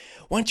 Wendy.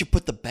 Why don't you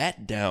put the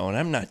bat down?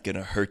 I'm not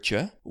gonna hurt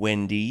you,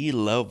 Wendy,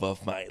 love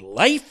of my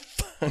life.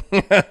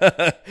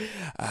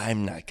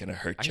 I'm not gonna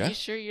hurt you. Are you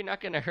sure you're not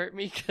gonna hurt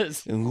me?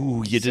 Cause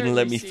ooh, you didn't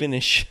let me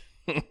finish.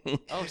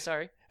 Oh,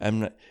 sorry.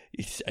 I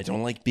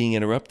don't like being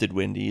interrupted,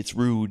 Wendy. It's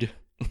rude.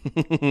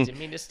 Didn't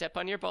mean to step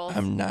on your balls.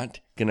 I'm not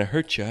gonna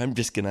hurt you. I'm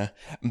just gonna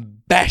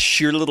bash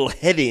your little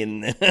head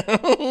in.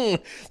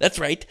 That's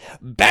right.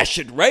 Bash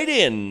it right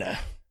in.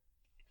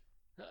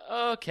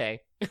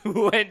 Okay.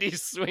 Wendy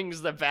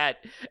swings the bat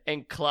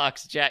and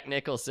clocks Jack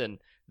Nicholson,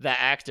 the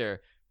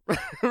actor,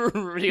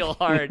 real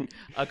hard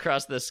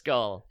across the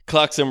skull.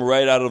 Clocks him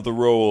right out of the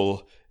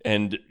role,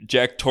 and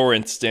Jack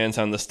Torrance stands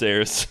on the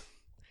stairs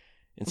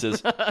and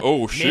says,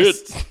 "Oh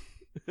shit,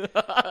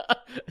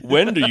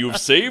 Wendy, you've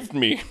saved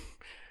me.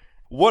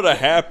 What a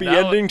happy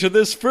ending to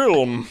this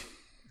film."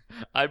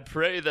 I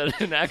pray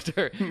that an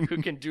actor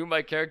who can do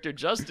my character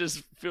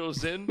justice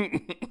fills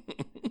in.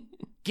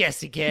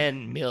 Guess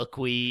again,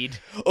 milkweed.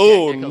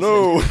 Oh, Jack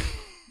no.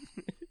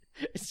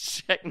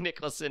 Jack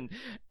Nicholson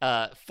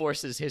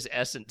forces his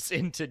essence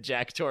into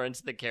Jack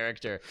Torrance, the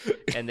character,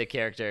 and the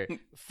character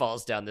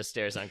falls down the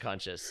stairs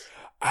unconscious.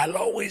 I'll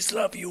always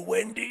love you,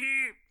 Wendy.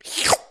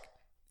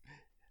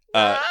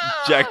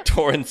 Jack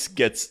Torrance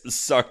gets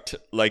sucked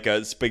like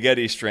a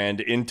spaghetti strand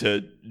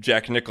into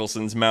Jack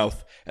Nicholson's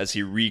mouth as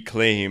he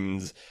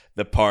reclaims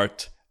the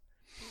part.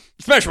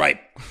 Smash wipe!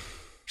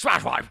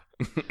 Smash wipe!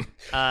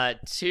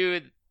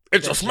 To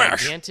It's the a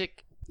smash.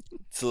 gigantic...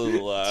 It's a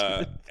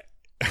little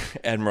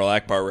Admiral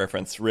Akbar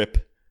reference.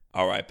 RIP.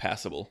 Alright,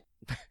 passable.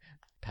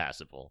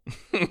 Passable.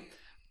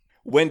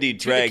 Wendy To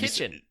the drags...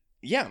 kitchen.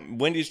 Yeah,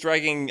 Wendy's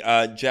dragging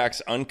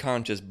Jack's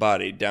unconscious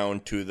body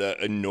down to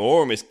the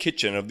enormous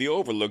kitchen of the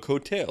Overlook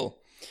Hotel,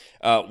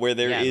 where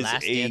there is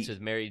Last a... Dance with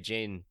Mary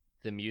Jane,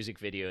 the music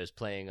video is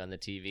playing on the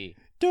TV.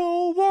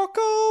 Don't walk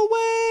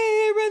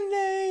away,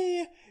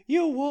 Renee.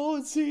 You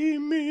won't see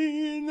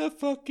me in the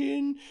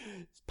fucking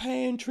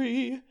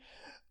pantry.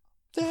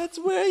 That's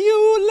where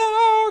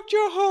you locked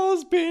your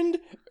husband,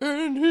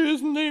 and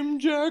his name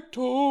Jack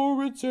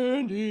Torrance,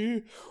 and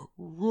he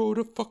wrote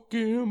a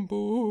fucking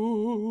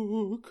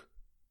book.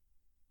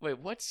 Wait,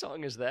 what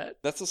song is that?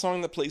 That's the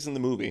song that plays in the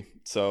movie,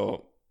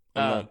 so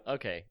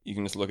Okay. you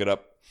can just look it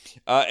up.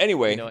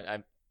 Anyway, You know what?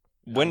 I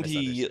Wendy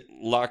misunderstood.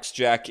 locks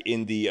Jack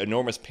in the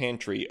enormous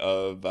pantry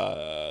of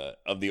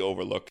the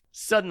Overlook.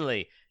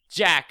 Suddenly,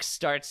 Jack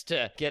starts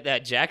to get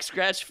that Jack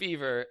Scratch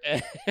fever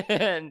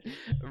and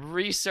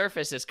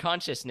resurface his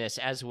consciousness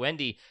as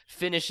Wendy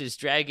finishes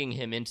dragging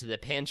him into the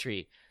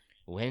pantry.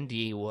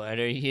 Wendy, what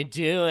are you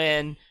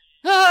doing?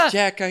 Ah!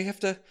 Jack, I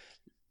have to...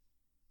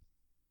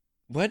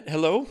 What?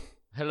 Hello?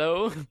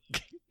 Hello?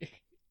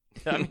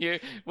 I'm here.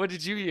 What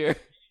did you hear?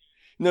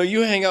 No,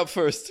 you hang up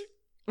first.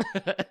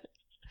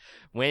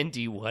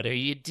 Wendy, what are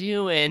you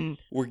doing?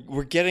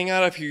 We're getting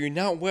out of here. You're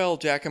not well,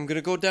 Jack. I'm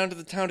gonna go down to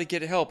the town to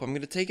get help. I'm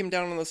gonna take him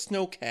down on the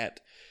snowcat.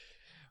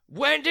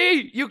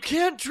 Wendy, you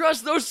can't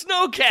trust those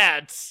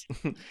snowcats!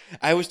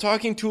 I was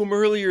talking to him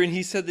earlier, and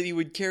he said that he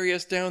would carry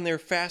us down there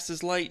fast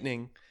as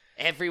lightning.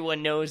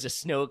 Everyone knows a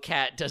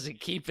snowcat doesn't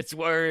keep its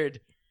word.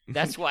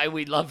 That's why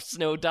we love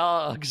snow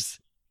dogs.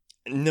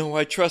 No,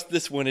 I trust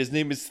this one. His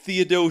name is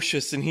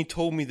Theodosius, and he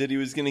told me that he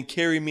was gonna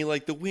carry me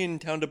like the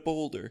wind down to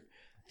Boulder.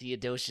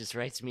 Theodosius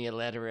writes me a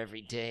letter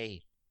every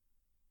day.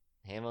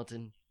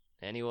 Hamilton?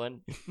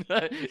 Anyone?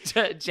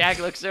 Jack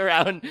looks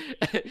around,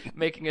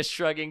 making a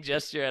shrugging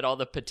gesture at all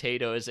the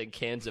potatoes and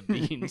cans of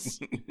beans.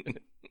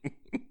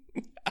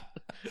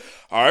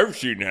 I've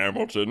seen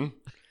Hamilton.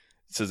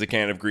 Says a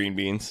can of green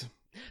beans.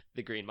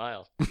 The Green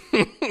Mile.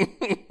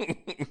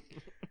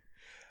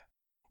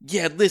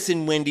 Yeah,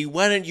 listen, Wendy,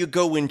 why don't you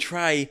go and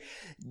try...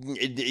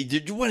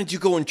 Why don't you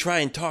go and try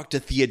and talk to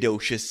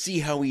Theodosius, see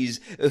how he's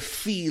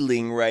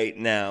feeling right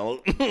now?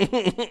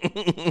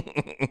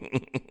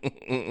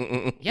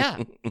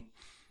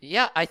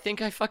 Yeah, I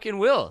think I fucking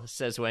will,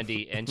 says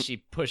Wendy, and she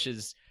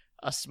pushes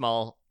a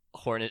small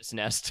hornet's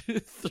nest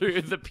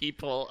through the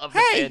people of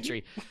the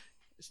pantry.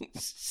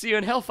 See you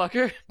in hell,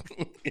 fucker.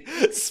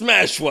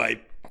 Smash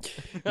wipe!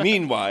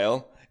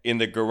 Meanwhile, in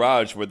the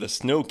garage where the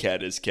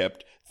snowcat is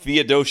kept,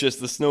 Theodosius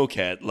the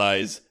snowcat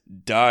lies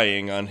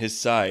dying on his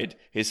side,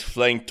 his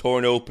flank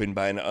torn open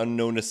by an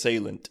unknown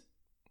assailant.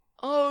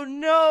 Oh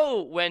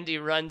no! Wendy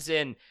runs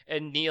in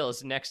and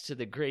kneels next to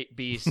the great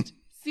beast.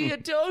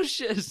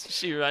 Theodosius!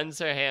 She runs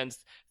her hands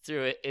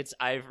through its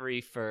ivory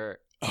fur.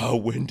 Ah,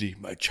 Wendy,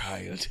 my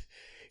child.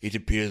 It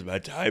appears my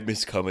time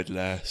has come at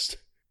last.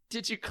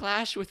 Did you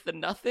clash with the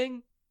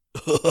nothing?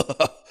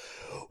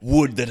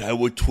 Would that I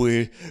were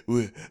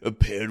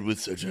paired with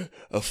such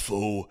a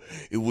foe.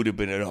 It would have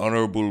been an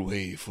honorable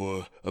way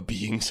for a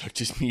being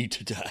such as me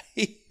to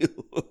die.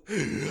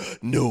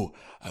 No,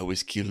 I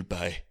was killed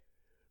by...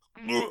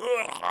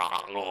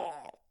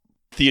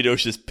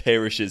 Theodosius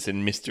perishes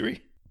in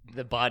mystery.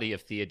 The body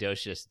of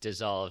Theodosius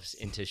dissolves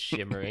into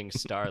shimmering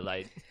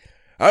starlight.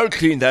 I'll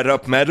clean that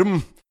up,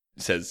 madam.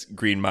 Says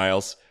Green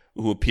Miles,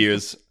 who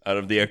appears out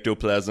of the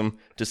ectoplasm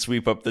to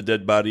sweep up the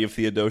dead body of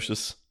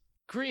Theodosius.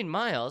 Green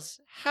Miles,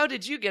 how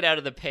did you get out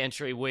of the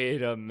pantry?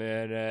 Wait a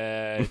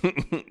minute.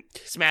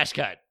 Smash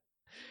cut.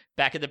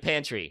 Back in the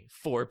pantry,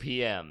 4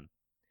 p.m.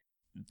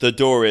 The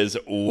door is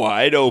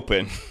wide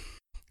open.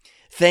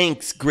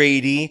 Thanks,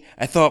 Grady.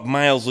 I thought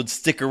Miles would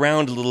stick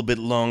around a little bit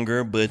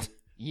longer, but...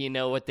 You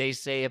know what they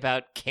say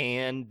about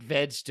canned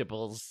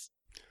vegetables.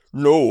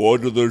 No,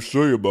 what do they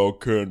say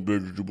about canned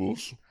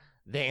vegetables?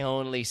 They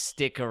only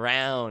stick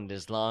around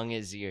as long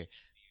as you're...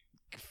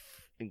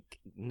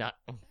 Not...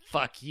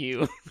 Fuck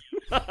you.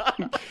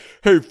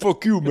 Hey,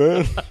 fuck you,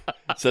 man.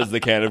 Says the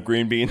can of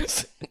green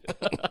beans.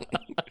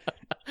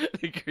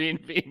 The green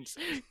beans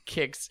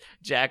kicks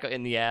Jack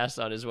in the ass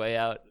on his way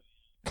out.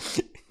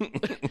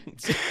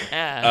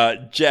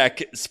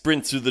 Jack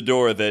sprints through the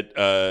door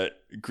that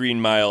Green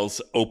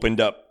Miles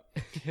opened up.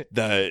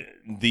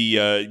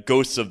 The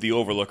ghosts of the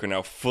Overlook are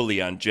now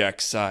fully on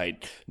Jack's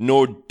side.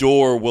 No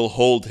door will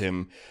hold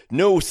him.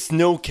 No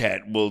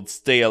snowcat will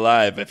stay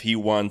alive if he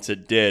wants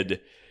it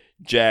dead.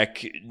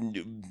 Jack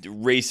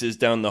races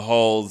down the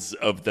halls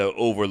of the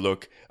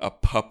Overlook, a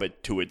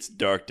puppet to its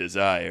dark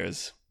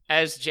desires.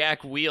 As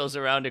Jack wheels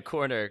around a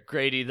corner,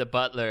 Grady the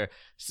butler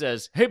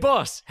says, "Hey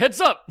boss, heads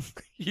up!"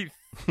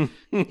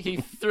 He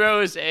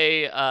throws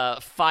a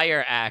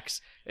fire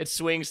axe. It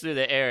swings through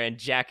the air, and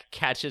Jack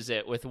catches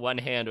it with one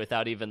hand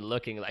without even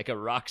looking, like a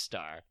rock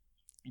star.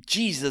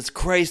 Jesus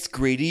Christ,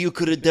 Grady, you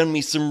could have done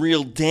me some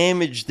real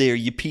damage there,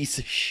 you piece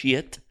of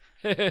shit.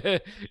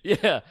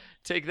 Yeah,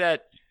 take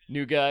that,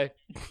 new guy.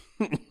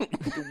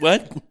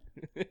 What?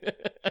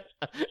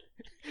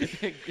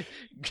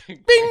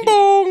 Bing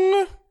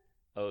Bong!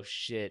 Oh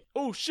shit.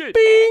 Oh shit.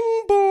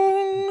 Bing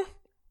bong!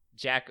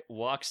 Jack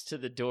walks to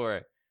the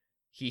door.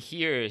 He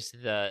hears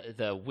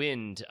the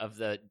wind of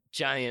the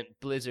giant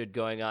blizzard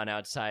going on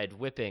outside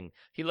whipping.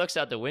 He looks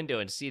out the window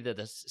and sees that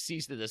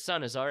the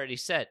sun is already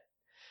set.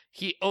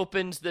 He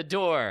opens the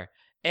door,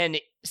 and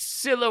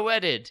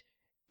silhouetted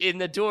in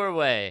the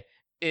doorway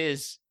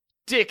is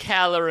Dick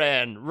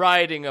Halloran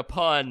riding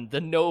upon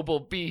the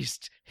noble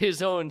beast,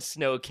 his own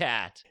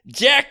snowcat.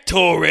 Jack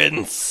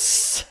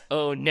Torrance!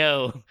 Oh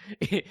no,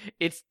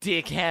 it's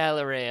Dick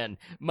Halloran,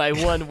 my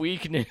one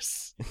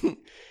weakness.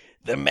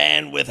 The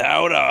man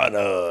without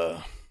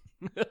honor.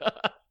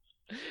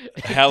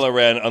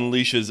 Halloran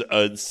unleashes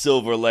a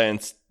silver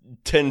lance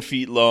 10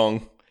 feet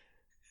long.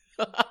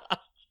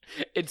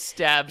 It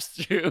stabs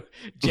through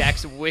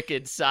Jack's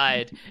wicked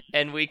side,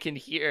 and we can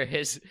hear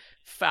his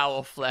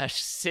foul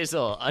flesh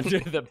sizzle under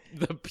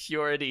the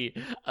purity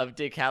of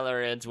Dick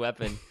Halloran's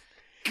weapon.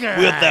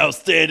 Wilt thou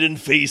stand and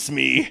face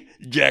me,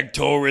 Jack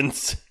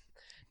Torrance?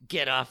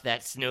 Get off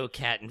that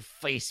snowcat and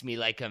face me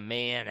like a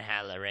man,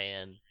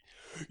 Halloran.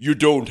 You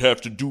don't have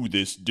to do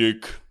this,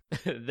 Dick.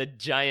 The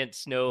giant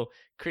snow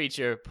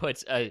creature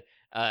puts a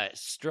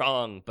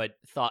strong but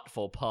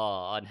thoughtful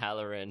paw on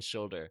Halloran's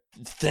shoulder.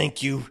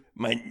 Thank you,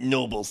 my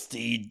noble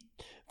steed,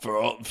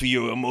 for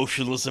your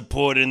emotional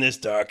support in this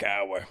dark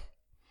hour.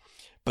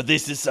 But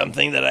this is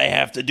something that I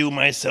have to do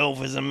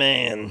myself as a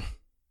man.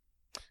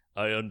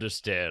 I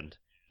understand.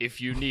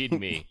 If you need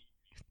me,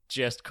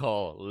 just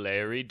call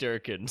Larry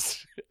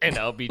Durkins, and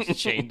I'll be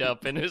chained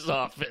up in his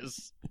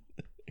office.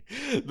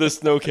 The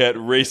snowcat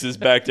races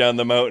back down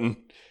the mountain.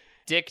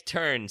 Dick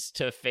turns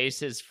to face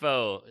his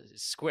foe,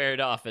 squared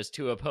off as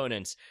two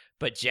opponents,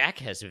 but Jack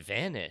has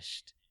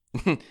vanished.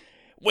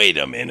 Wait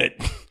a minute.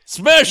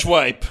 Smash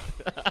wipe!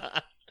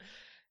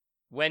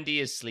 Wendy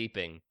is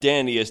sleeping.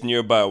 Danny is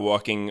nearby,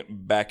 walking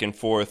back and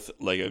forth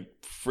like a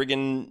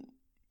friggin'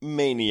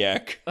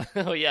 maniac.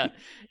 Oh, yeah.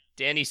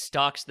 Danny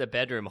stalks the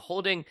bedroom,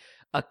 holding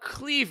a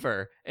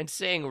cleaver and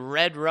saying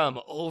red rum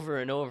over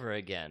and over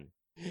again.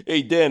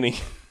 Hey, Danny.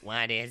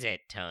 What is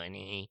it,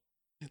 Tony?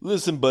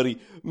 Listen,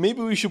 buddy,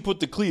 maybe we should put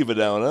the cleaver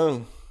down, huh?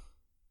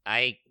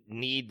 I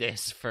need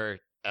this for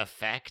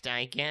effect,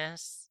 I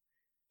guess.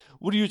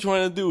 What are you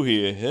trying to do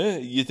here, huh?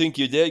 You think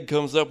your dad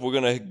comes up, we're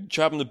gonna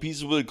chop him to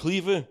pieces with a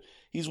cleaver?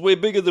 He's way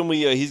bigger than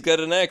we are. He's got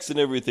an axe and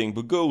everything,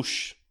 but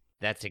gosh.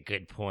 That's a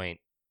good point.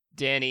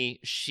 Danny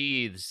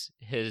sheathes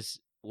his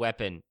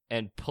weapon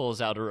and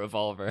pulls out a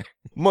revolver.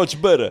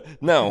 Much better.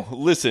 Now,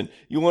 listen,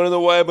 you want to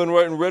know why I've been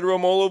writing red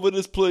rum all over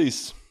this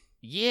place?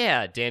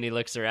 Yeah, Danny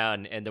looks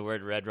around and the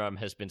word red rum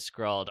has been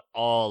scrawled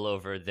all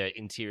over the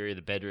interior of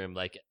the bedroom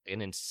like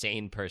an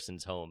insane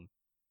person's home.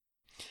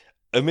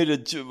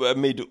 This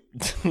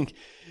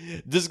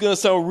is gonna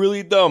sound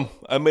really dumb.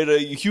 I made a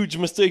huge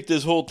mistake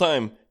this whole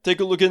time. Take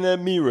a look in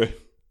that mirror.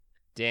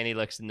 Danny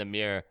looks in the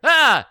mirror.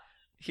 Ah!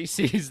 He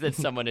sees that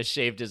someone has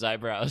shaved his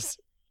eyebrows.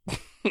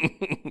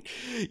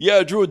 Yeah,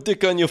 I drew a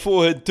dick on your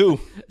forehead too.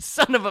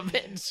 Son of a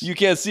bitch! You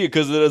can't see it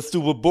because of that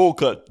stupid bowl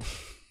cut.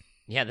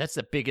 Yeah, that's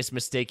the biggest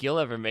mistake you'll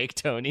ever make,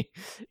 Tony.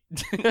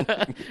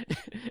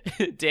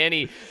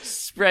 Danny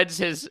spreads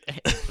his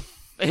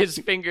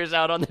fingers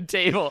out on the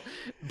table.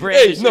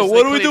 Hey, no,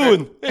 what are we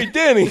doing? Hey,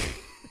 Danny.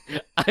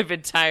 I've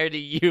been tired of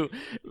you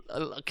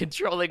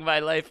controlling my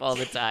life all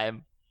the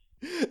time.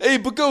 Hey,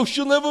 but Ghost,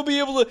 you'll never be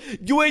able to...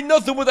 You ain't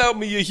nothing without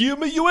me, you hear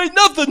me? You ain't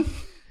nothing!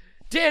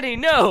 Danny,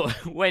 no!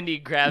 Wendy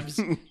grabs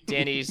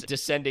Danny's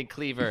descending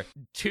cleaver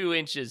 2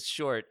 inches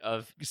short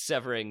of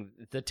severing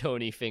the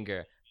Tony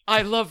finger.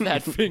 I love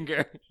that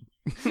finger.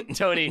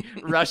 Tony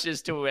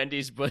rushes to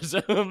Wendy's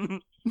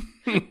bosom.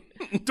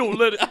 Don't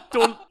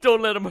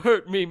let him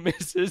hurt me,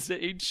 Mrs.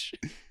 H.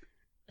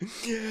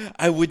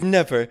 I would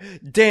never.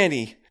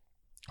 Danny,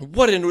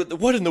 what in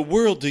the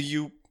world do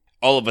you...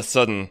 All of a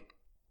sudden...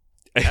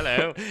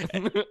 Hello.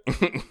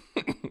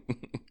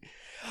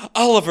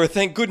 Oliver,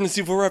 thank goodness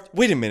you've arrived.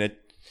 Wait a minute.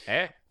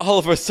 Eh?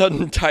 Oliver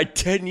Sutton died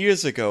 10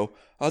 years ago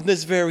on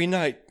this very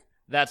night.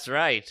 That's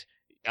right.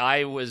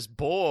 I was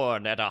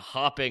born at a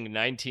hopping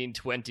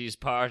 1920s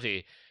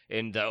party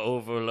in the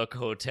Overlook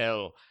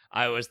Hotel.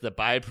 I was the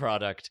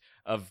byproduct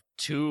of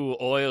 2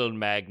 oil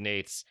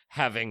magnates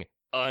having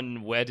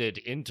unwedded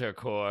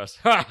intercourse.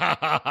 Ha ha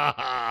ha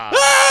ha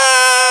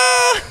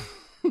ha!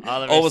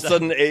 All of a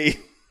sudden,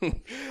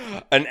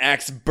 an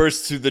axe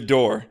bursts through the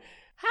door.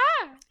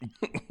 Ha!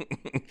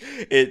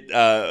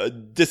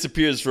 It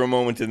disappears for a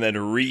moment and then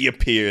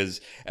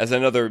reappears as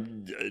another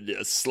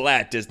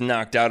slat is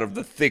knocked out of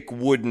the thick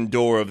wooden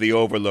door of the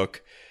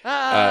Overlook.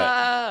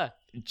 Ah!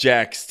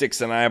 Jack sticks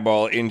an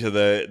eyeball into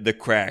the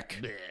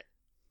crack.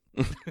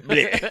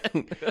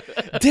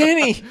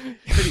 Danny!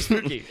 Pretty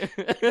spooky.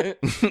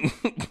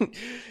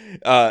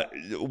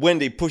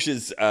 Wendy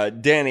pushes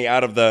Danny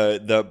out of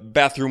the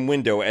bathroom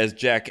window as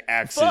Jack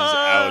axes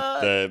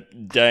out the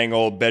dang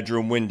old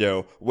bedroom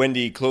window.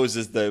 Wendy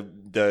closes the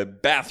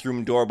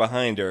bathroom door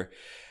behind her,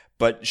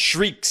 but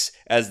shrieks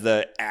as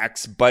the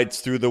axe bites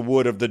through the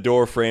wood of the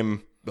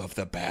doorframe of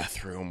the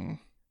bathroom.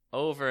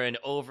 Over and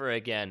over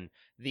again,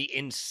 the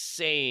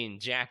insane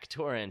Jack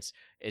Torrance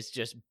is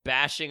just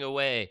bashing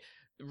away,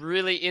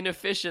 really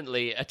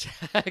inefficiently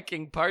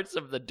attacking parts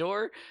of the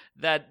door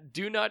that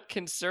do not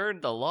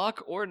concern the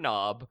lock or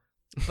knob.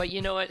 But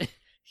you know what?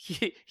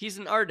 He's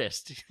an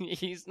artist.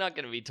 He's not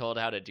going to be told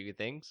how to do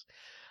things.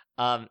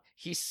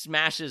 He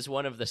smashes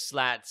one of the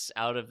slats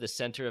out of the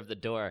center of the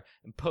door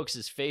and pokes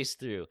his face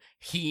through.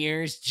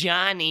 "Here's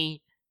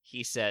Johnny,"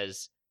 he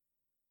says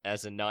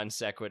as a non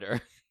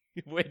sequitur,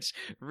 which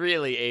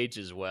really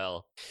ages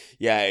well.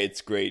 Yeah,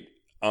 it's great.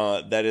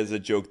 That is a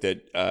joke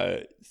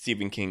that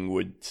Stephen King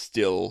would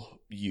still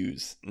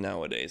use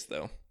nowadays,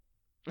 though.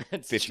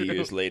 That's 50 true.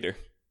 years later.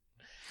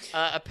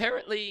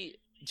 Apparently,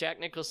 Jack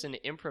Nicholson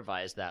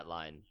improvised that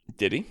line.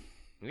 Did he?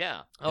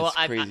 Yeah. That's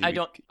I crazy.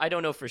 I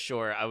don't know for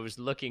sure. I was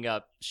looking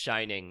up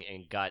Shining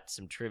and got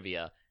some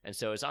trivia, and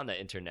so it's on the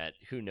internet.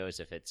 Who knows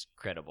if it's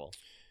credible?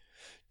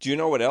 Do you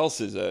know what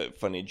else is a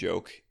funny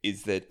joke?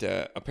 Is that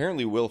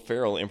apparently Will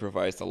Ferrell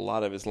improvised a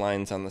lot of his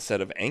lines on the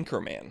set of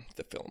Anchorman,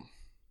 the film.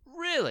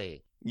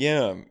 Really?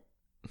 Yeah.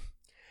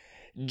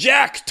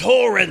 Jack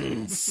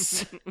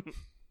Torrance!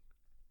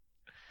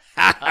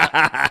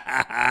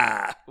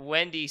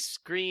 Wendy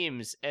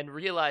screams and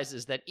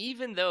realizes that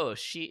even though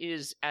she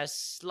is as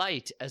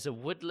slight as a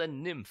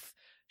woodland nymph,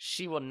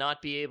 she will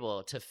not be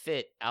able to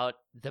fit out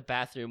the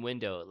bathroom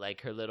window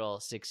like her little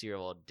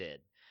 6-year-old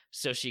did.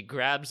 So she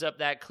grabs up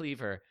that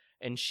cleaver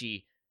and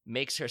she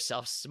makes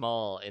herself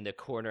small in the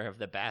corner of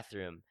the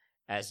bathroom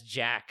as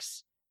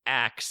Jack's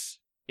axe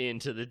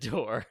into the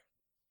door.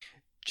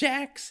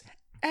 Jack's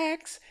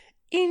axe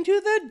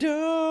into the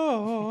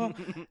door.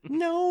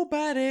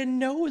 Nobody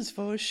knows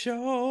for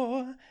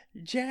sure.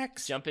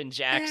 Jack's Jumpin'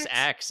 Jack's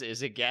axe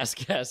is a gas.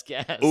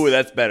 Ooh,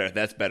 that's better.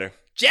 That's better.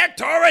 Jack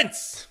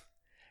Torrance!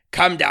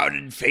 Come down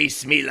and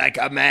face me like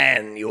a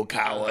man, you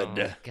coward.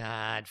 Oh,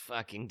 God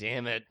fucking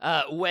damn it.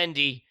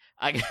 Wendy,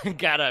 I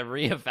gotta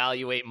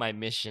reevaluate my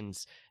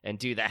missions and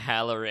do the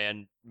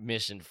Halloran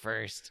mission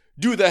first.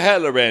 Do the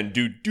Halloran.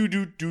 Do do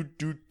do do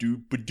do do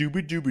ba do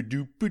ba do ba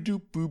do ba do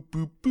boop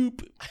boop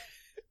boop.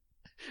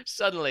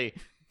 Suddenly,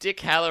 Dick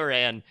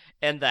Halloran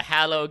and the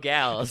Hallow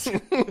Gals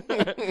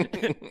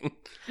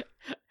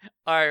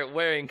are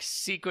wearing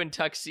sequin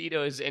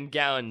tuxedos and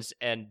gowns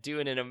and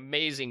doing an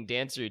amazing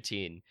dance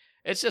routine.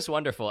 It's just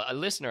wonderful. A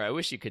listener, I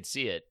wish you could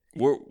see it.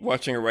 We're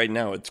watching it right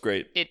now. It's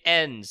great. It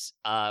ends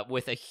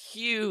with a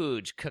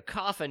huge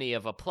cacophony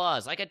of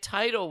applause, like a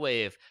tidal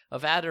wave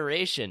of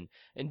adoration.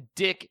 And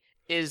Dick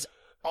is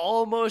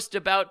almost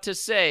about to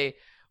say,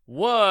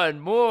 "One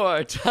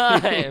more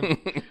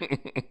time,"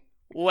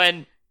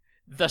 when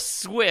the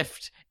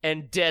swift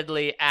and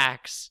deadly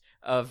axe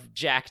of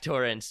Jack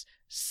Torrance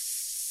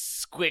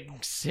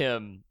squinks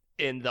him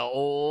in the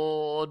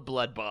old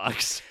blood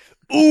box.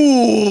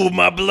 Ooh,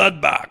 my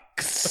blood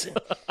box.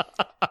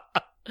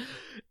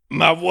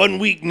 My one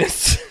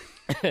weakness.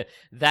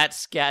 That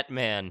scat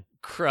man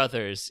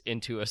cruthers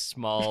into a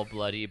small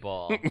bloody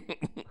ball.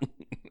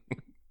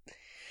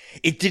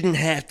 It didn't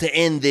have to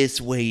end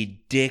this way,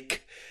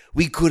 Dick.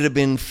 We could have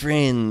been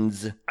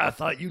friends. I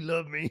thought you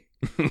loved me.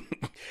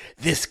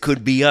 This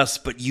could be us,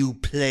 but you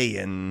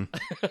playing.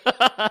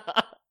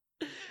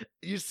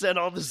 You sent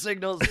all the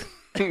signals.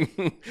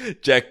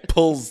 Jack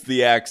pulls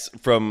the axe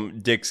from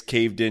Dick's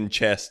caved-in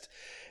chest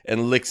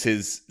and licks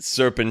his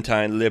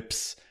serpentine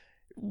lips.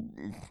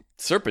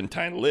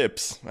 Serpentine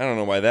lips? I don't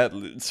know why that...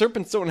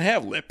 Serpents don't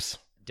have lips.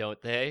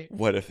 Don't they?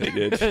 What if they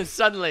did?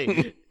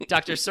 Suddenly,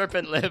 Dr.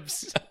 Serpent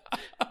Lips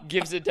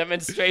gives a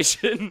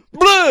demonstration.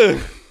 Blah!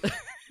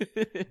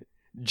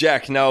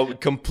 Jack, now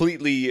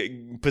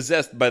completely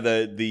possessed by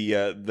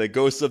the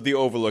ghosts of the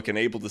Overlook and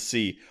able to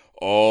see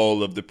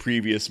all of the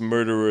previous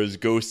murderers,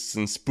 ghosts,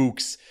 and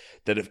spooks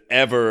that have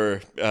ever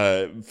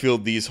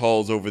filled these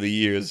halls over the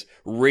years,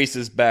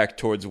 races back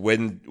towards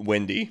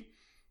Wendy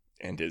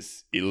and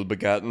his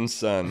ill-begotten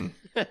son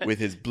with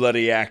his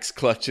bloody axe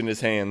clutched in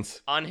his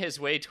hands. On his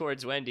way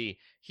towards Wendy,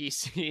 he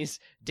sees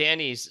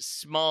Danny's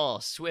small,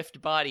 swift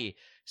body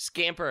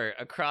scamper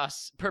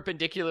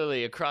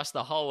perpendicularly across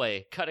the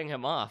hallway, cutting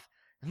him off.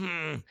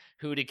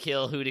 Who to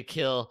kill, who to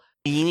kill.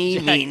 Eeny,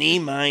 Jack- meeny,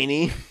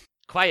 miny.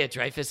 Quiet,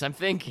 Dreyfus, I'm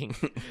thinking.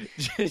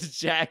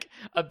 Jack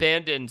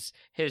abandons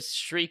his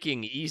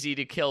shrieking,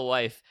 easy-to-kill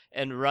wife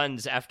and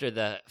runs after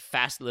the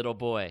fast little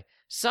boy.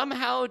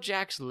 Somehow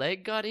Jack's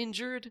leg got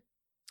injured,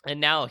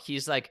 and now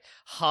he's like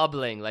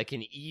hobbling like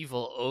an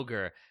evil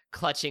ogre,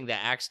 clutching the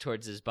axe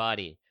towards his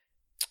body.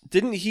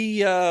 Didn't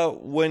he,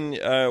 when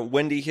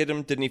Wendy hit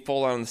him, didn't he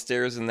fall down the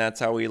stairs and that's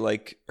how he,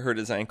 like, hurt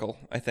his ankle,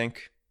 I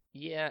think?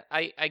 Yeah,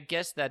 I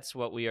guess that's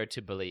what we are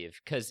to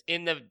believe. Because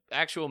in the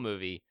actual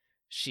movie,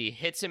 she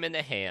hits him in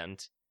the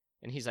hand,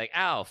 and he's like,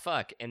 ow,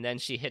 fuck. And then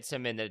she hits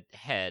him in the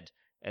head,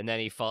 and then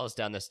he falls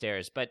down the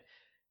stairs. But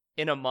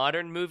in a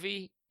modern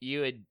movie,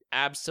 you would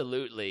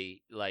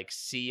absolutely, like,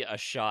 see a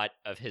shot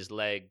of his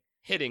leg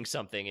hitting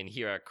something and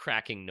hear a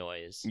cracking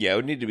noise. Yeah, it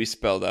would need to be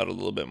spelled out a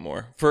little bit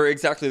more. For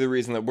exactly the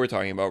reason that we're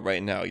talking about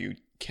right now, you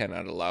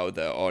cannot allow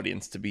the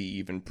audience to be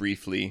even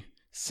briefly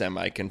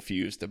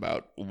semi-confused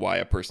about why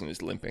a person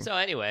is limping. So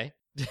anyway,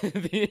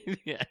 the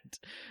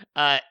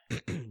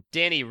end.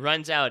 Danny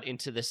runs out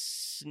into the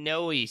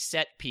snowy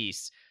set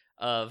piece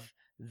of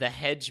the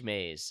hedge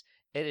maze.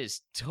 It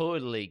is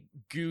totally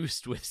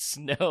goosed with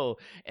snow,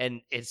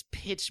 and it's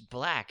pitch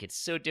black. It's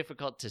so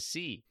difficult to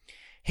see.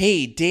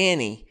 Hey,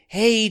 Danny.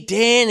 Hey,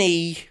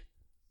 Danny.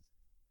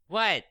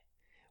 What?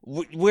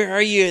 Where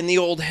are you in the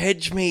old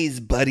hedge maze,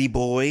 buddy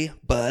boy?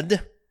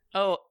 Bud?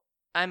 Oh,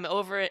 I'm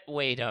over it.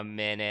 Wait a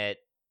minute.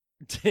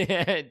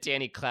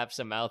 Danny claps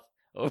a mouth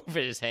over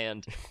his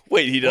hand.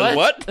 Wait, he does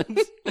what?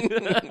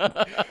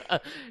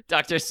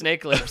 Dr.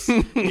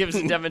 Snakelips gives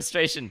a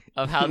demonstration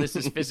of how this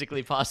is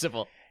physically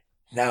possible.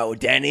 Now,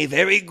 Danny,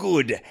 very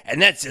good.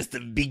 And that's just the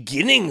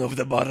beginning of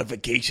the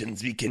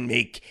modifications we can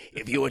make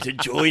if you were to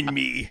join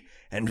me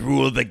and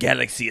rule the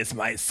galaxy as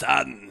my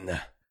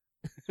son.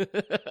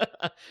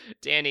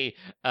 Danny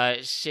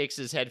shakes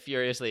his head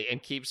furiously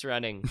and keeps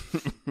running.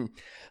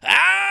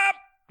 Ah!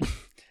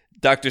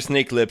 Dr.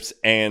 Snakelips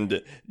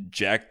and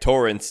Jack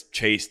Torrance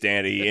chase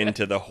Danny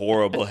into the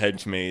horrible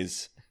hedge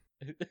maze.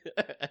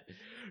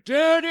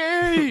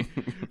 Danny!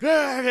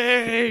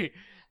 Danny!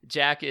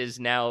 Jack is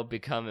now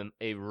become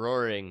a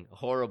roaring,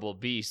 horrible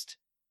beast.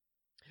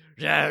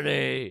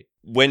 Danny!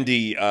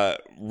 Wendy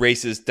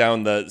races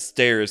down the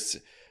stairs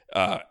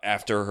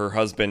after her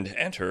husband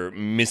and her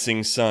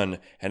missing son,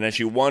 and as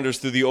she wanders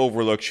through the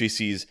overlook, she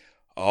sees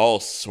all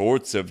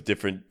sorts of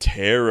different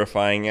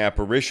terrifying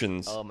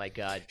apparitions. Oh my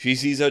god. She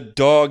sees a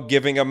dog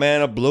giving a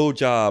man a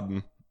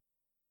blowjob.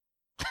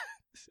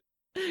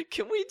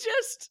 Can we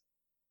just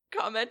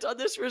comment on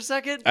this for a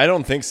second? I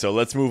don't think so.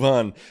 Let's move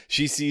on.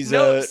 She sees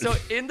so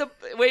in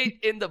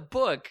the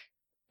book,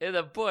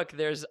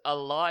 there's a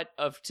lot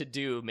of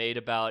to-do made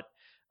about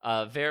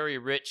a very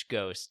rich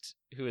ghost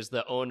who is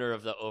the owner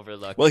of the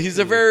Overlook. Well, he's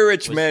a very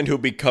rich man who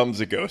becomes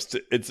a ghost.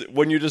 It's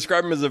when you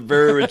describe him as a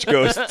very rich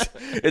ghost,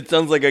 it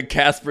sounds like a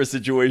Casper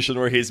situation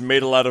where he's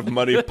made a lot of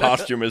money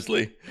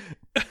posthumously.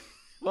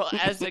 Well,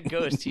 as a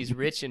ghost, he's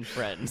rich in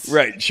friends.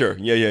 Right, sure.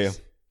 Yeah.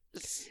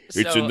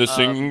 It's in the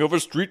singing of a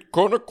street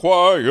corner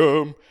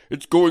choir.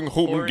 It's going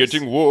home and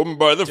getting warm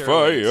by the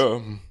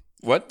fire.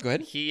 What? Go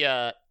ahead. He,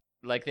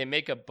 they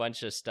make a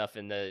bunch of stuff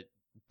in the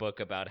book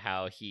about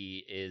how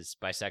he is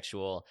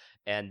bisexual,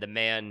 and the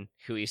man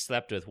who he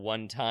slept with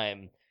one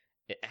time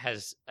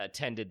has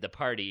attended the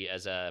party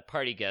as a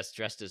party guest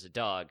dressed as a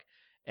dog,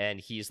 and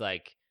he's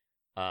like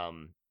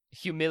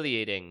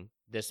humiliating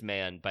this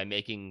man by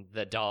making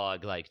the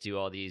dog like do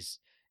all these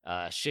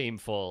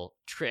shameful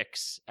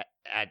tricks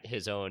at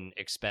his own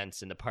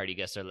expense, and the party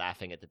guests are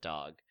laughing at the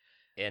dog,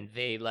 and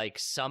they like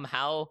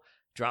somehow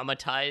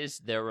dramatize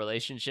their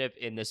relationship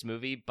in this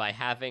movie by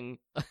having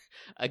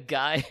a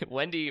guy,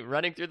 Wendy,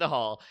 running through the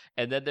hall,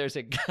 and then there's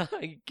a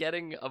guy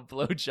getting a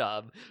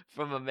blowjob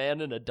from a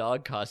man in a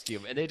dog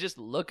costume, and they just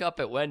look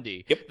up at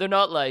Wendy. Yep. They're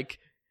not like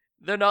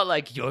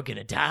you're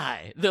gonna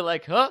die. They're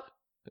like, huh?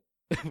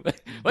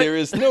 There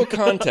is no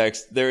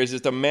context. There is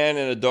just a man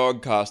in a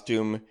dog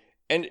costume,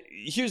 and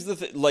here's the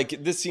thing.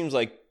 Like, this seems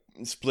like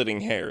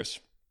splitting hairs.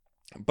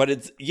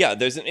 But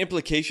there's an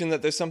implication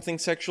that there's something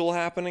sexual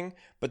happening,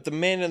 but the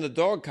man in the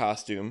dog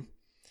costume,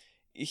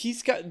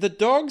 he's got the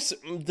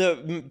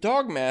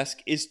dog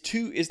mask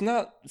is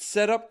not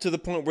set up to the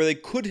point where they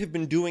could have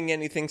been doing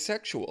anything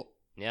sexual.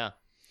 Yeah.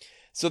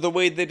 So the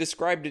way they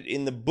described it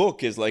in the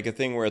book is like a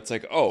thing where it's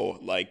like, oh,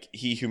 like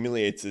he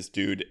humiliates this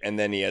dude and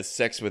then he has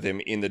sex with him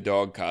in the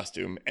dog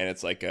costume, and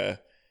it's like a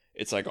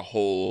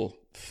whole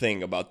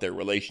thing about their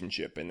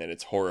relationship, and then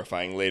it's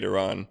horrifying later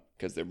on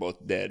because they're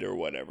both dead or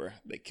whatever.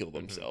 They kill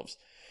themselves.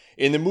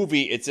 Mm-hmm. In the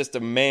movie, it's just a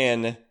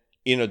man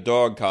in a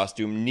dog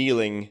costume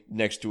kneeling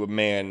next to a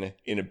man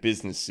in a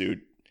business suit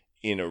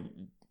in a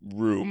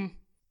room.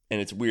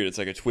 And it's weird. It's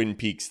like a Twin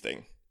Peaks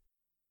thing.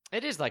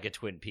 It is like a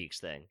Twin Peaks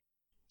thing.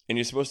 And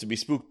you're supposed to be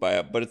spooked by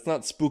it, but it's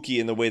not spooky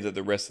in the way that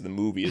the rest of the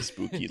movie is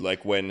spooky.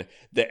 Like when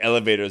the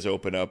elevators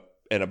open up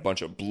and a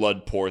bunch of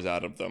blood pours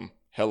out of them.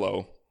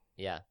 Hello.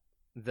 Yeah.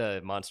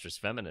 The monstrous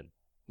feminine.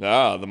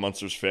 Ah, the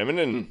monstrous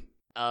feminine.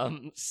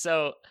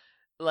 So,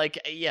 like,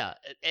 yeah,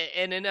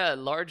 and in a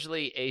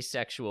largely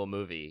asexual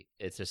movie,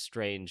 it's a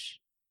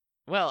strange...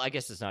 Well, I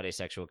guess it's not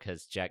asexual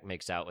because Jack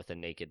makes out with a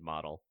naked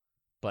model.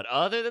 But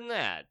other than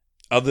that...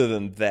 Other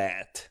than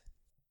that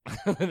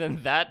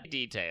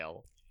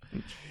detail...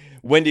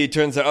 Wendy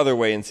turns the other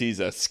way and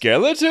sees a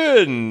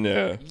skeleton!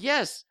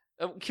 Yes!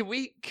 Can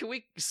we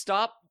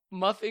stop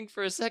muffing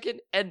for a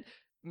second? And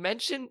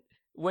mention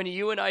when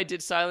you and I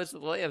did Silence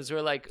of the Lambs?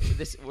 We're like,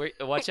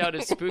 watch out,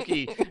 it's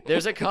spooky.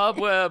 There's a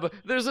cobweb.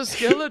 There's a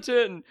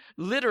skeleton.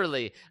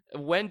 Literally,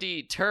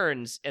 Wendy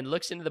turns and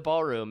looks into the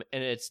ballroom,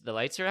 and the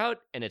lights are out,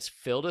 and it's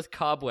filled with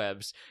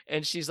cobwebs.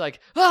 And she's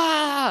like,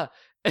 ah!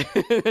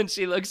 And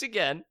she looks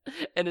again,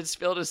 and it's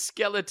filled with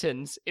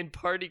skeletons in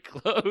party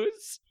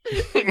clothes.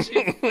 And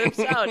she flips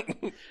out.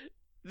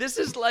 This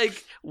is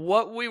like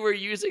what we were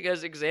using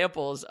as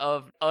examples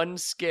of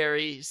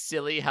unscary,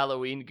 silly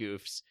Halloween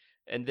goofs.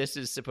 And this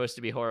is supposed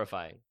to be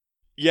horrifying.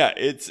 Yeah,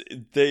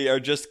 they are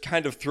just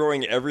kind of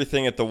throwing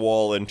everything at the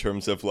wall in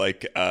terms of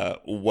like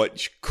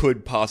what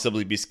could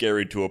possibly be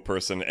scary to a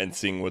person and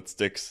seeing what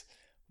sticks.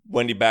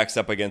 Wendy backs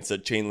up against a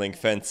chain link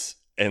fence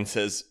and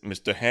says,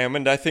 "Mr.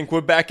 Hammond, I think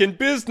we're back in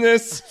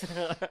business."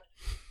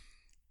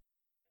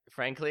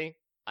 Frankly,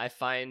 I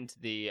find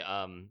the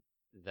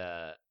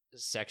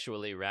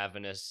sexually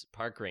ravenous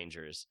park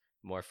rangers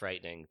more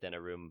frightening than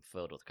a room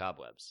filled with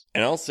cobwebs.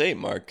 And I'll say,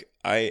 Mark,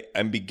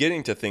 I'm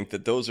beginning to think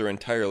that those are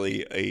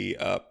entirely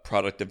a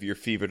product of your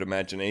fevered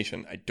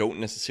imagination. I don't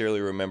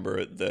necessarily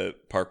remember the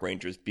park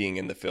rangers being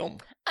in the film.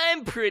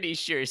 I'm pretty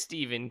sure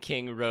Stephen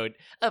King wrote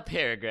a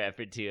paragraph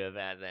or two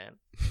about them.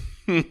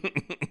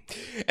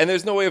 And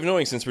there's no way of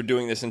knowing since we're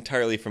doing this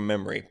entirely from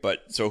memory.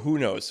 But so who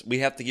knows? We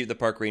have to keep the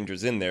park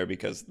rangers in there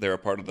because they're a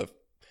part of the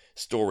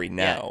story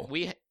now.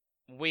 Yeah,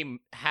 we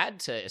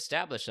had to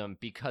establish them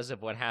because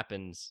of what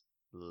happens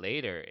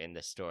later in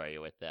the story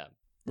with them.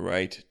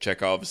 Right,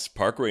 Chekhov's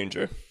park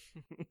ranger.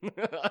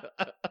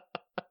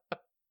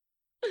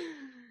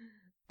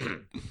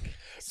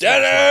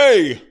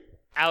 Danny!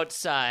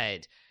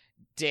 Outside,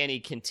 Danny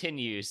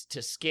continues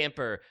to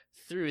scamper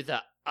through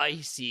the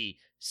icy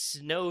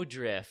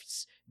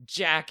snowdrifts.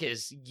 Jack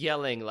is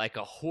yelling like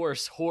a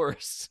hoarse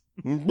horse.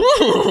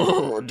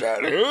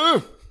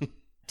 Danny!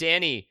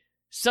 Danny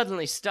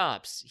suddenly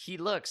stops. He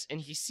looks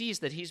and he sees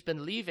that he's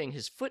been leaving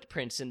his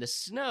footprints in the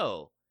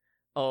snow.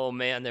 Oh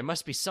man, there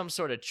must be some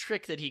sort of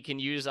trick that he can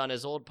use on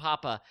his old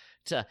papa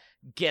to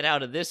get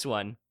out of this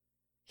one.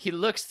 He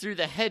looks through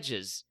the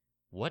hedges.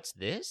 What's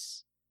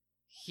this?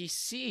 He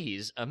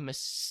sees a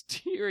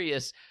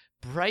mysterious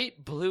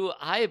bright blue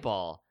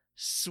eyeball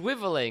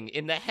swiveling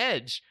in the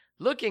hedge,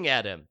 looking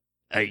at him.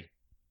 Hey,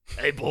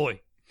 boy,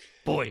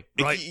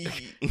 right?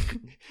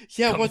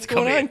 Yeah, Come- what's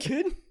come going on,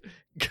 here. kid?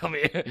 Come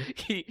here.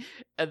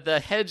 The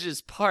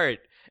hedges part,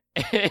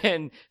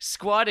 and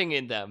squatting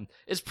in them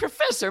is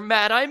Professor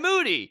Mad-Eye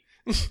Moody.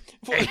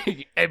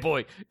 Hey,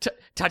 boy,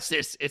 touch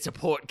this. It's a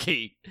port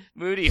key.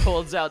 Moody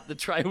holds out the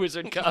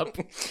Triwizard Cup.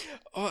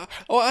 Oh,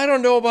 I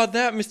don't know about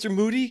that, Mr.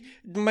 Moody.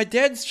 My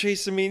dad's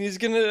chasing me and he's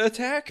gonna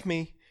attack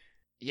me.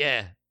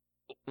 Yeah.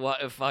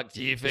 What the fuck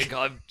do you think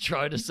I'm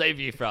trying to save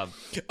you from?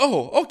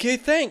 Oh, okay,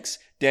 thanks.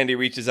 Dandy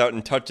reaches out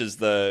and touches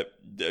the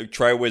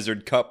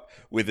Triwizard Cup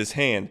with his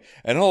hand,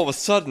 and all of a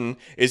sudden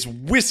is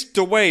whisked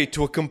away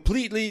to a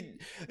completely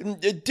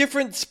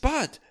different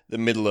spot, the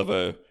middle of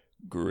a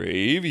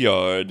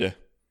graveyard.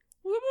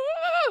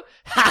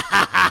 Ha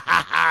ha ha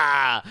ha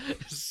ha!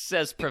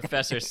 Says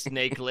Professor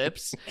Snake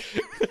Lips.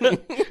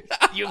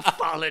 You've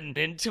fallen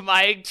into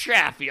my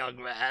trap,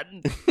 young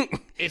man.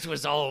 It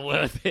was all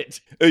worth it.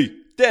 Hey,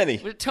 Danny.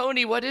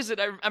 Tony, what is it?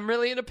 I'm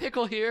really in a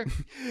pickle here.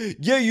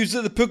 Yeah, you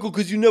said the pickle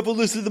because you never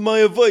listened to my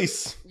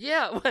advice.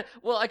 Yeah,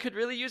 well, I could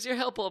really use your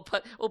help, old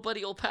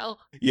buddy, old pal.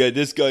 Yeah,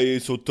 this guy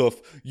ain't so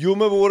tough. You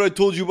remember what I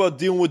told you about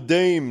dealing with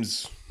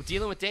dames?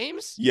 Dealing with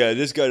dames? Yeah,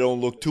 this guy don't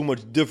look too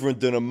much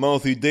different than a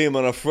mouthy dame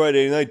on a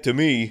Friday night to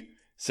me,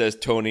 says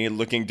Tony,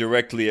 looking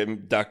directly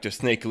at Dr.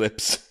 Snake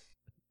Lips.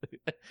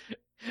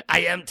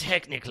 I am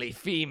technically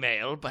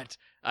female, but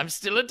I'm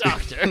still a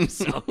doctor,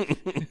 so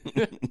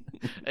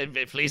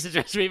please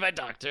address me by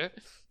doctor.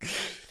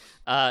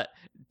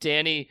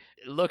 Danny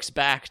looks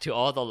back to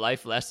all the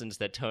life lessons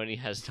that Tony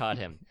has taught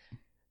him.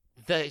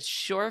 The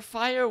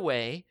surefire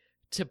way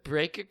to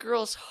break a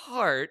girl's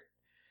heart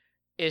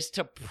is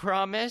to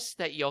promise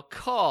that you'll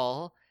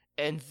call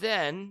and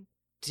then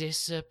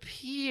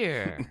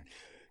disappear.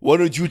 Why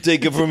don't you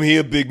take it from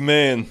here, big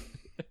man?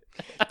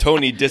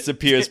 Tony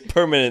disappears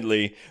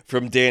permanently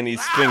from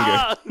Danny's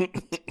finger.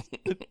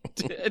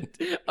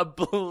 A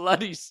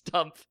bloody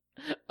stump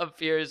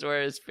appears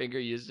where his finger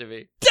used to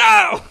be.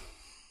 Ow!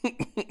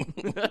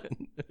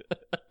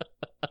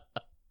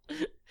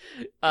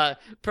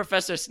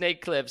 Professor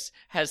Snakeclips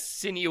has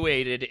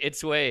sinuated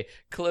its way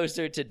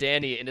closer to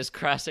Danny and is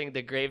crossing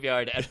the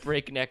graveyard at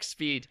breakneck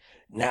speed.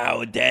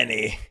 Now,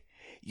 Danny,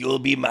 you'll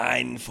be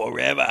mine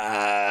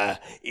forever.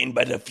 In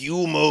but a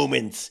few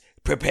moments.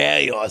 Prepare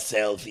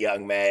yourself,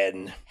 young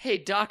man. Hey,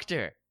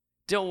 doctor,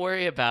 don't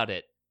worry about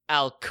it.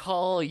 I'll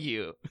call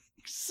you,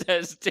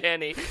 says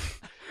Danny,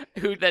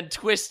 who then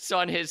twists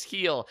on his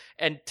heel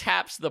and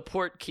taps the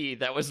port key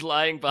that was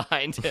lying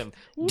behind him.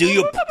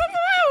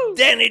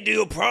 Danny, do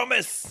you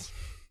promise?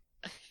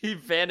 He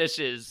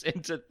vanishes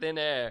into thin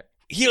air.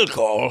 He'll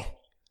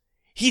call.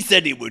 He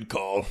said he would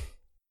call.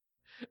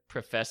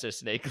 Professor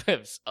Snake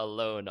lives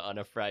alone on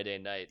a Friday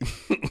night.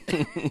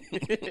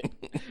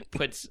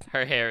 Puts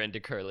her hair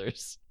into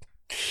curlers.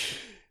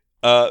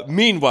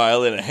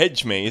 Meanwhile, in a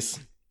hedge maze,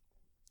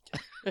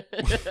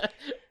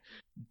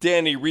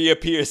 Danny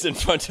reappears in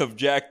front of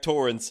Jack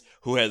Torrance,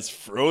 who has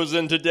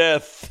frozen to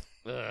death.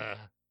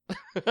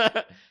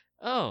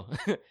 Oh,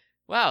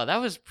 wow,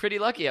 that was pretty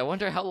lucky. I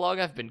wonder how long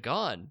I've been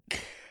gone.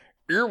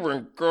 You've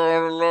been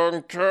gone a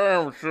long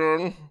time,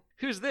 son.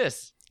 Who's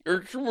this?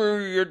 It's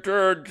me, your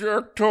dad,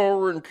 Jack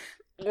Torrance.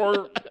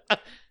 What?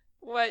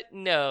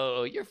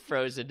 No, you're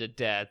frozen to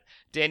death.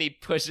 Danny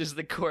pushes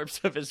the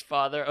corpse of his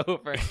father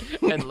over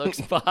and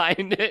looks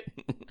behind it.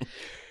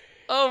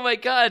 Oh my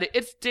god,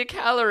 it's Dick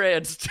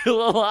Halloran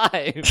still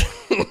alive.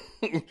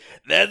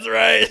 That's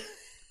right.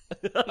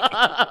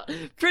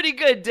 Pretty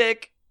good,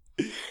 Dick.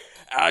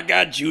 I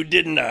got you,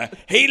 didn't I?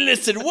 Hey,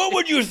 listen, what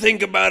would you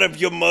think about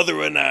if your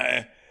mother and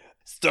I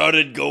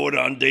started going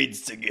on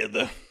dates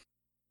together?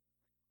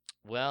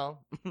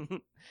 Well,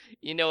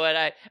 you know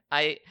what?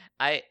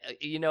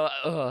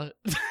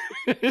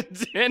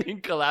 Danny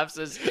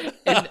collapses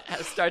and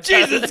starts.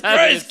 Jesus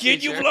Christ,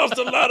 kid, you've lost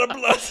a lot of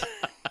blood.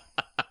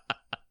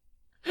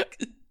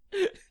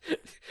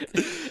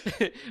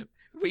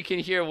 We can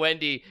hear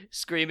Wendy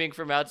screaming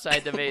from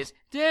outside the maze.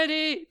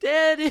 Danny,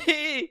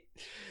 Danny!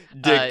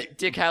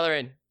 Dick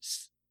Halloran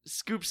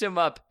scoops him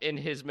up in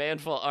his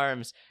manful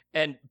arms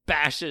and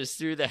bashes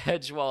through the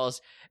hedge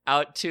walls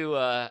out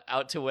to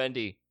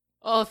Wendy.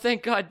 Oh,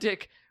 thank God,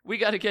 Dick. We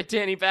got to get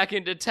Danny back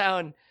into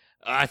town.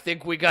 I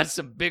think we got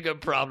some bigger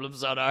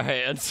problems on our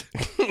hands.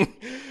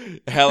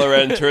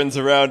 Halloran turns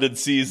around and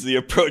sees the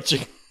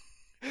approaching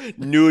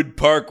nude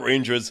park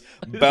rangers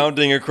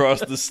bounding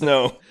across the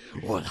snow.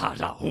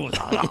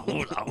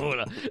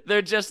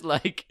 They're just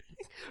like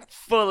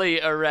fully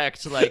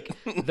erect, like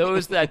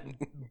those that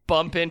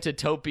bump into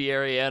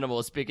topiary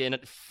animals begin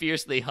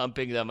fiercely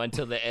humping them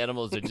until the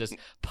animals are just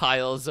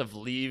piles of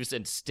leaves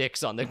and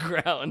sticks on the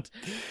ground.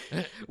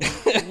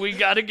 We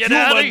gotta get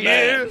out of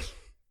here.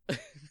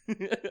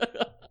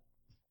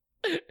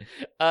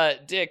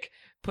 Dick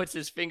puts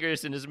his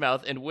fingers in his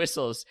mouth and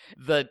whistles.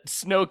 The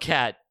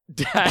snowcat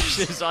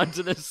dashes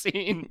onto the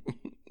scene.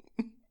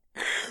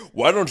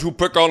 Why don't you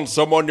pick on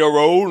someone your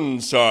own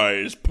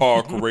size,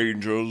 park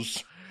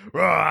rangers?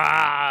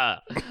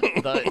 The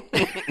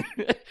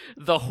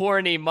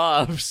horny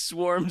mob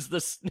swarms the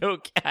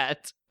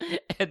snowcat,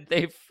 and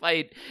they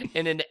fight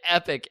in an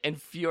epic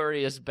and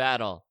furious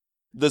battle.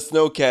 The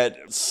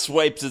snowcat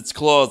swipes its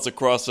claws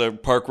across a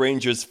park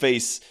ranger's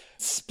face,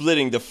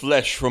 splitting the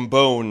flesh from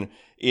bone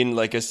in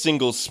like a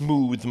single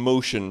smooth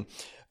motion.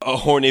 A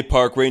horny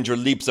park ranger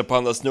leaps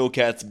upon the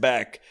snowcat's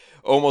back,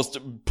 almost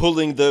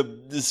pulling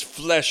this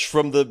flesh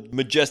from the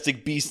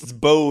majestic beast's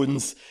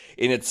bones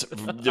in its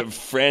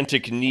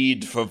frantic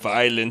need for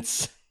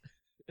violence.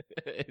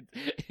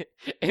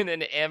 In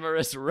an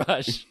amorous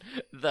rush,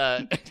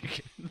 the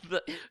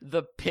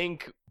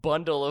pink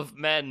bundle of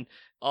men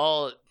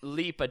all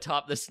leap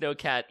atop the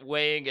snowcat,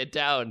 weighing it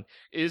down.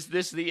 Is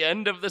this the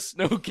end of the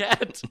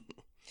snowcat?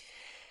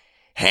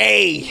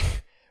 Hey,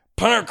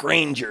 park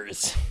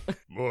rangers.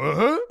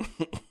 What?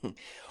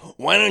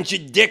 Why don't you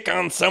dick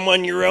on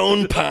someone your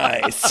own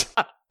pies?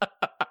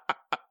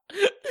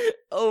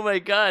 Oh my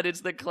god,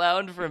 it's the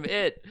clown from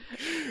It.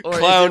 Or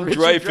Clown is it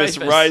Dreyfus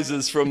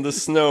rises from the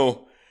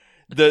snow.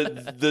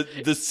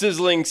 The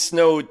sizzling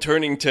snow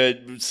turning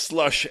to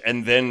slush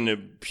and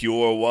then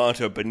pure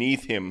water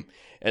beneath him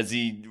as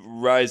he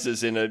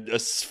rises in a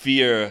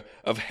sphere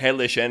of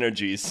hellish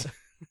energies.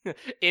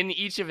 In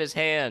each of his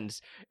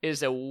hands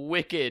is a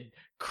wicked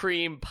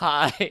cream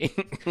pie.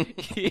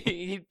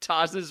 He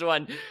tosses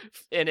one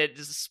and it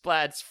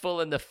splats full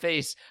in the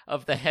face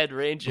of the head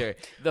ranger.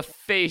 The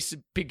face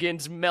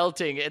begins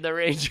melting and the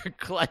ranger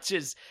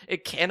clutches.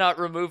 It cannot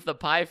remove the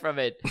pie from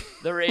it.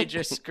 The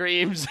ranger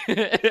screams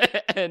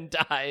and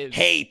dies.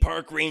 Hey,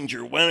 park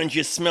ranger, why don't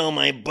you smell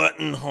my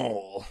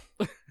buttonhole?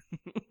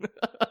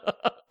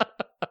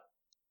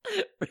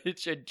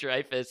 Richard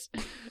Dreyfuss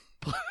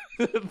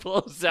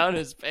pulls down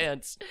his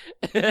pants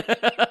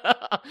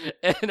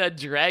and a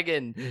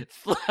dragon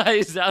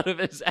flies out of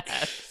his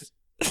ass.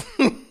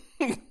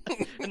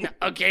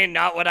 Okay,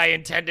 not what I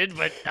intended,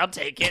 but I'll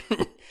take it.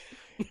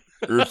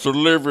 It's a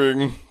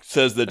living,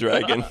 says the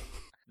dragon.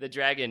 The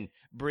dragon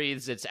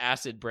breathes its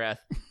acid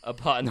breath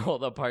upon all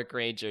the park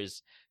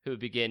rangers, who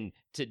begin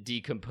to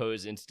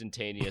decompose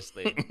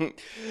instantaneously.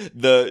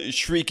 The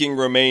shrieking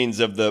remains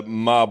of the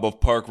mob of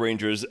park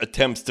rangers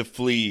attempts to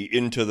flee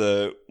into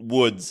the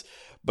woods,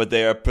 but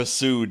they are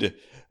pursued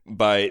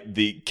by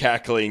the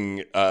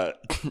cackling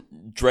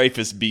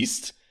Dreyfus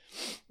beast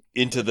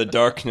into the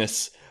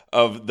darkness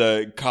of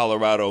the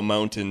Colorado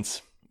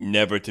mountains,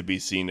 never to be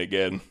seen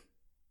again.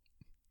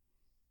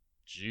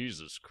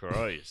 Jesus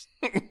Christ,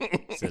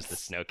 says the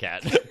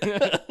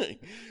snowcat.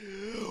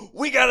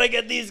 We gotta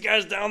get these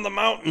guys down the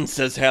mountain,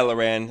 says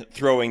Halloran,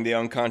 throwing the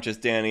unconscious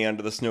Danny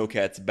onto the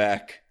snowcat's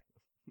back.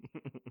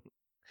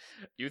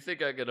 You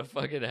think I'm gonna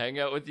fucking hang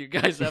out with you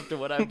guys after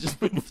what I've just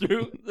been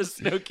through? The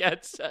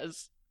snowcat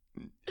says.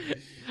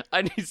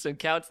 I need some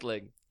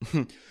counseling.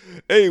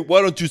 Hey,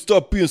 why don't you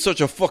stop being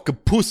such a fucking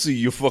pussy,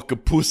 you fucking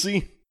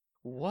pussy?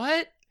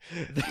 What?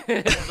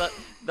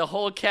 The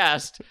whole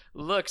cast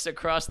looks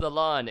across the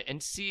lawn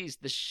and sees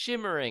the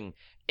shimmering,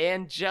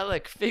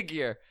 angelic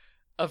figure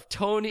of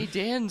Tony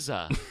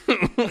Danza.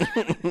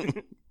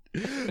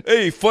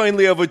 Hey,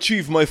 finally I've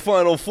achieved my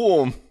final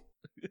form.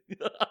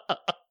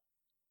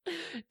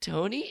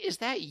 Tony, is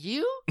that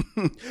you?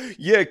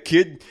 Yeah,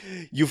 kid,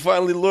 you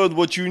finally learned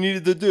what you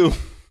needed to do.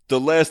 The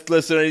last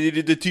lesson I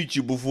needed to teach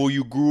you before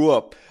you grew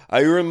up.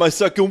 I earned my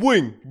second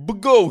wing.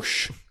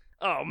 Bagosh.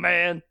 Oh,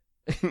 man.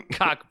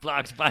 Cock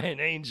blocked by an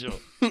angel.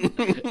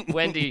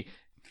 Wendy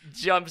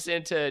jumps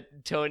into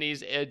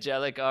Tony's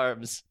angelic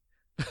arms.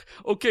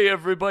 Okay,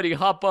 everybody,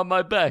 hop on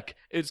my back.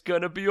 It's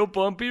gonna be a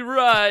bumpy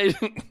ride.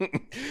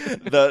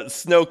 The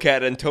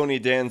Snowcat and Tony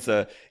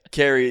Danza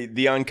carry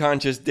the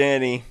unconscious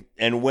Danny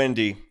and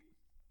Wendy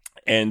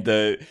and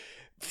the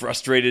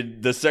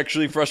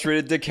sexually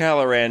frustrated Dick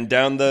Halloran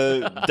down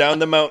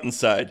the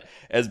mountainside,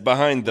 as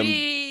behind them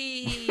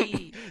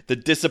the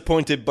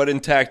disappointed but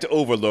intact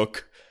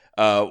Overlook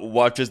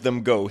watches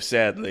them go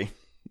sadly.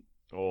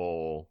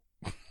 Oh.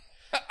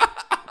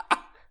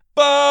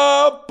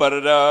 Muff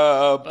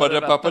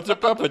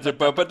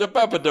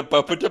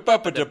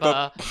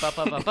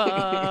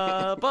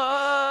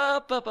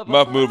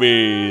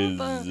Movies.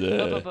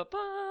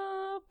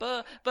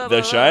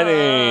 The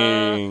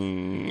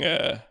Shining.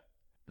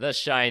 The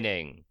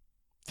Shining.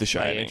 The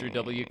Shining. By Andrew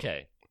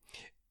W.K.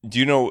 Do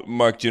you know,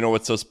 Mark,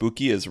 what's so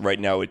spooky is right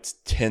now it's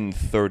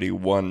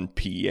 10:31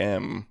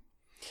 p.m.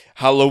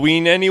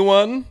 Halloween,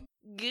 anyone?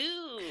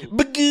 Goo.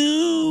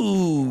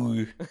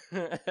 Bagoo.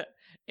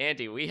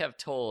 Andy, we have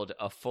told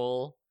a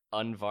full,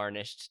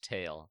 unvarnished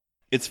tale.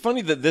 It's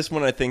funny that this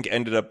one, I think,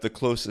 ended up the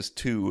closest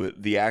to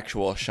the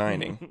actual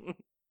Shining.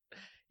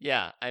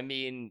 Yeah, I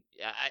mean,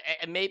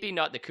 maybe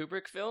not the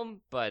Kubrick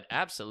film, but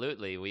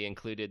absolutely we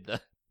included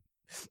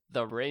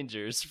the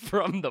Rangers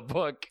from the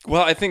book.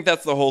 Well, I think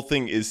that's the whole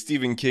thing, is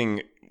Stephen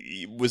King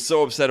was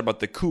so upset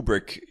about the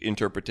Kubrick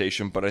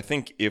interpretation, but I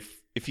think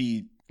if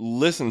he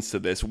listens to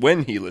this,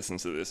 when he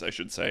listens to this, I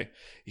should say,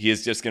 he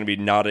is just going to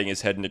be nodding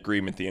his head in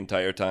agreement the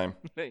entire time.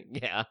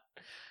 Yeah.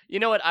 You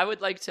know what I would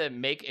like to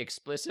make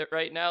explicit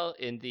right now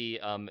in the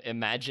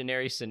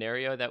imaginary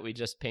scenario that we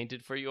just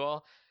painted for you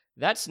all?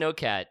 That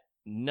Snowcat,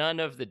 none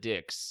of the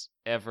dicks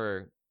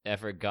ever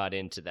got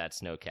into that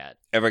Snowcat.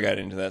 Ever got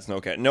into that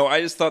Snowcat? No,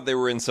 I just thought they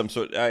were in some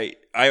sort... I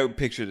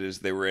pictured it as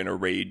they were in a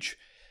rage.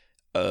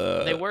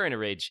 They were in a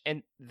rage,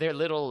 and their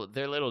little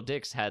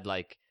dicks had,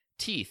 like,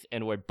 teeth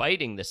and were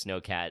biting the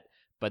Snowcat,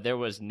 but there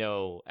was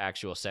no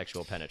actual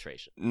sexual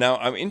penetration. Now,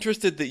 I'm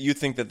interested that you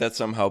think that that's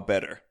somehow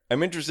better.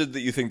 I'm interested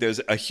that you think there's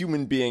a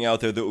human being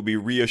out there that will be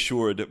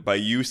reassured by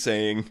you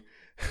saying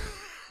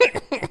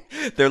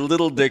their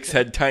little dicks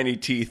had tiny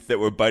teeth that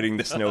were biting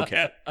the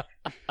Snowcat.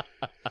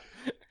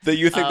 That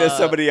you think there's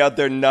somebody out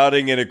there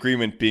nodding in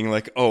agreement, being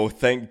like, oh,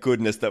 thank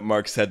goodness that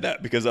Mark said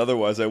that, because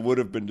otherwise I would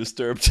have been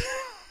disturbed.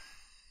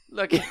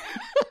 Look,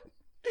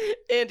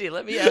 Andy,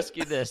 let me ask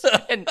you this.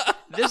 And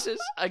this is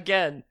a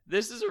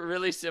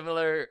really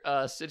similar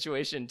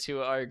situation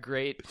to our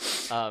great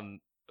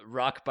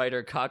rock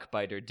biter, cock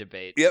biter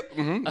debate. Yep.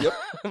 Mm-hmm, yep.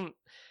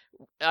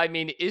 I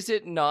mean, is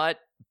it not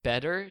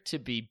better to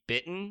be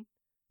bitten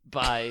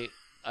by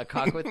a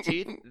cock with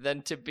teeth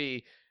than to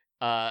be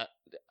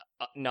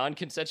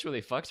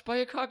non-consensually fucked by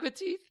a cock with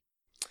teeth?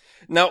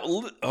 Now,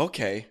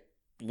 okay.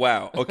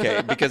 Wow.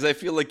 Okay. Because I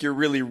feel like you're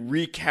really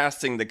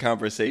recasting the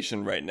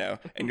conversation right now.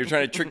 And you're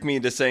trying to trick me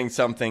into saying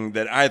something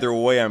that either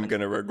way I'm going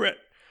to regret.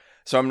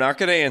 So I'm not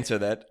going to answer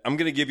that. I'm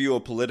going to give you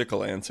a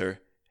political answer.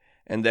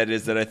 And that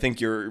is that I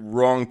think you're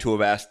wrong to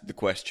have asked the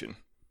question.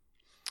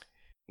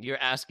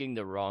 You're asking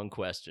the wrong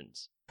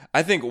questions.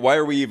 I think, why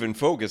are we even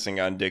focusing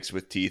on dicks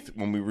with teeth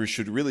when we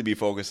should really be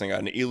focusing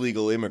on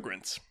illegal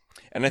immigrants?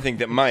 And I think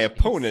that my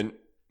opponent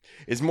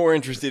is more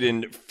interested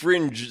in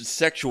fringe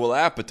sexual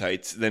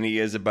appetites than he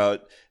is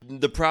about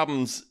the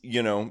problems,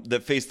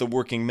 that face the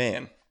working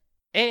man.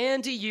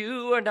 And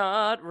you are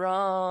not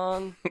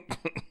wrong.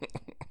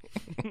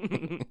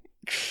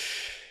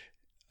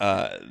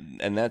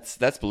 And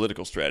that's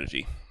political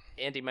strategy.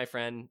 Andy, my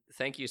friend,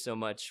 thank you so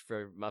much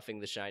for muffing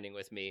The Shining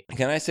with me.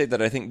 Can I say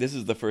that I think this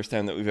is the first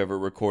time that we've ever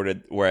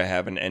recorded where I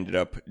haven't ended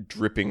up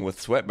dripping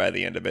with sweat by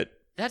the end of it?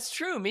 That's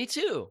true, me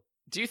too.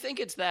 Do you think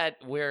it's that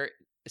we're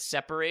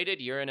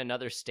separated? You're in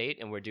another state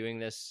and we're doing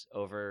this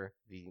we're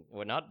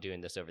not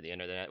doing this over the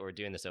internet, we're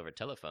doing this over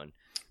telephone.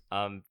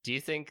 Do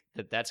you think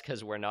that that's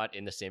because we're not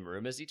in the same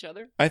room as each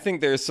other? I think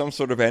there's some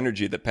sort of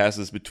energy that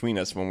passes between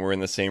us when we're in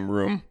the same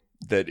room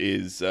that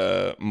is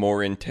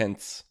more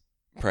intense,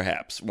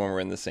 perhaps, when we're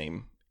in the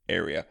same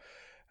area.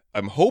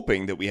 I'm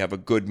hoping that we have a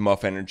good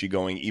muff energy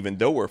going even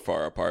though we're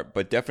far apart,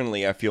 but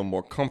definitely I feel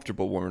more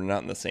comfortable when we're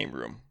not in the same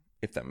room,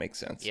 if that makes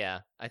sense. Yeah,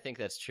 I think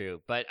that's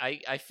true. But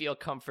I feel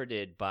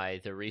comforted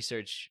by the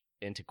research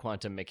into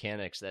quantum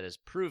mechanics that has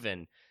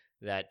proven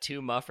that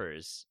two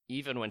muffers,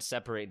 even when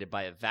separated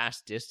by a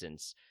vast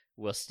distance,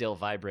 will still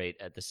vibrate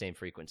at the same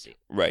frequency.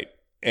 Right.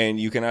 And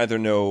you can either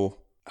know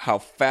how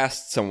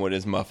fast someone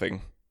is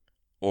muffing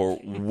or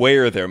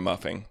where they're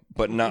muffing,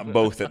 but not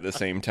both at the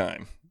same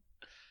time.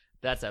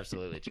 That's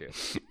absolutely true.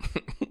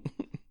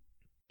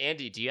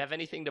 Andy, do you have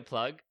anything to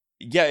plug?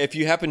 Yeah, if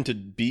you happen to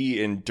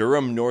be in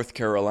Durham, North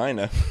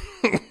Carolina,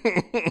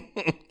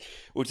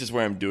 which is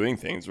where I'm doing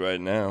things right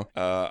now,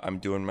 I'm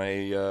doing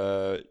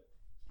my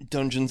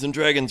Dungeons and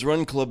Dragons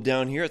run club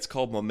down here. It's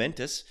called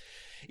Momentous.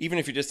 Even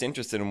if you're just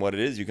interested in what it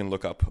is, you can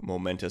look up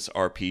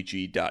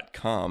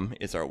momentousrpg.com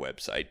is our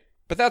website.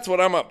 But that's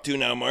what I'm up to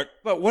now, Mark.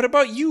 But what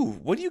about you?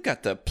 What do you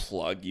got to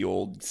plug, you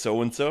old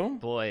so-and-so?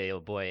 Boy, oh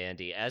boy,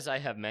 Andy. As I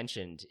have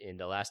mentioned in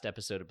the last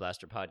episode of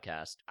Blaster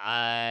Podcast,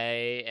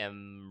 I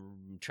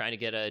am trying to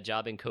get a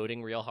job in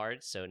coding real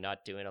hard, so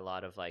not doing a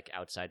lot of like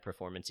outside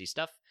performance-y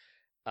stuff.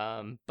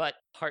 But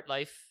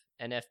Heartlife,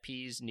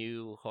 NFP's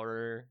new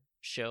horror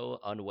show,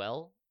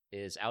 Unwell,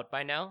 is out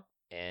by now,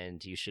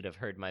 and you should have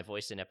heard my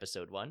voice in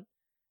episode 1,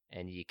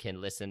 and you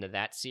can listen to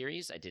that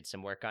series. I did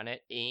some work on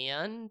it,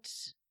 and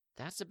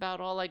that's about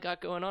all I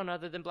got going on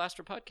other than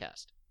Blaster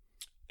Podcast.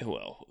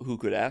 Well, who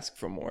could ask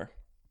for more?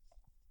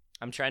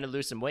 I'm trying to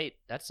lose some weight.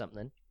 That's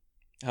something.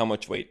 How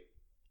much weight?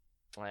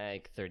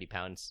 Like 30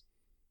 pounds.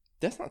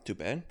 That's not too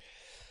bad.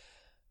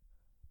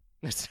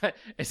 It's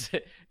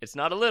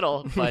not a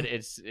little, but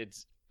it's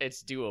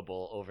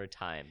doable over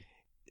time.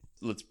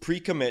 Let's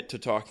pre-commit to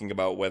talking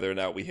about whether or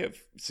not we have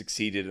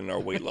succeeded in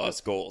our weight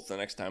loss goals the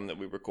next time that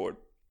we record.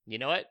 You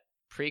know what?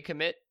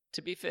 Pre-commit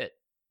to be fit.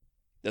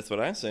 That's what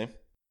I say.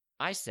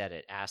 I said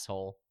it,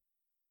 asshole.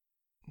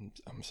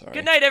 I'm sorry.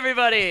 Good night,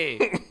 everybody!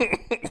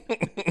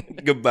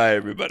 Goodbye,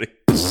 everybody.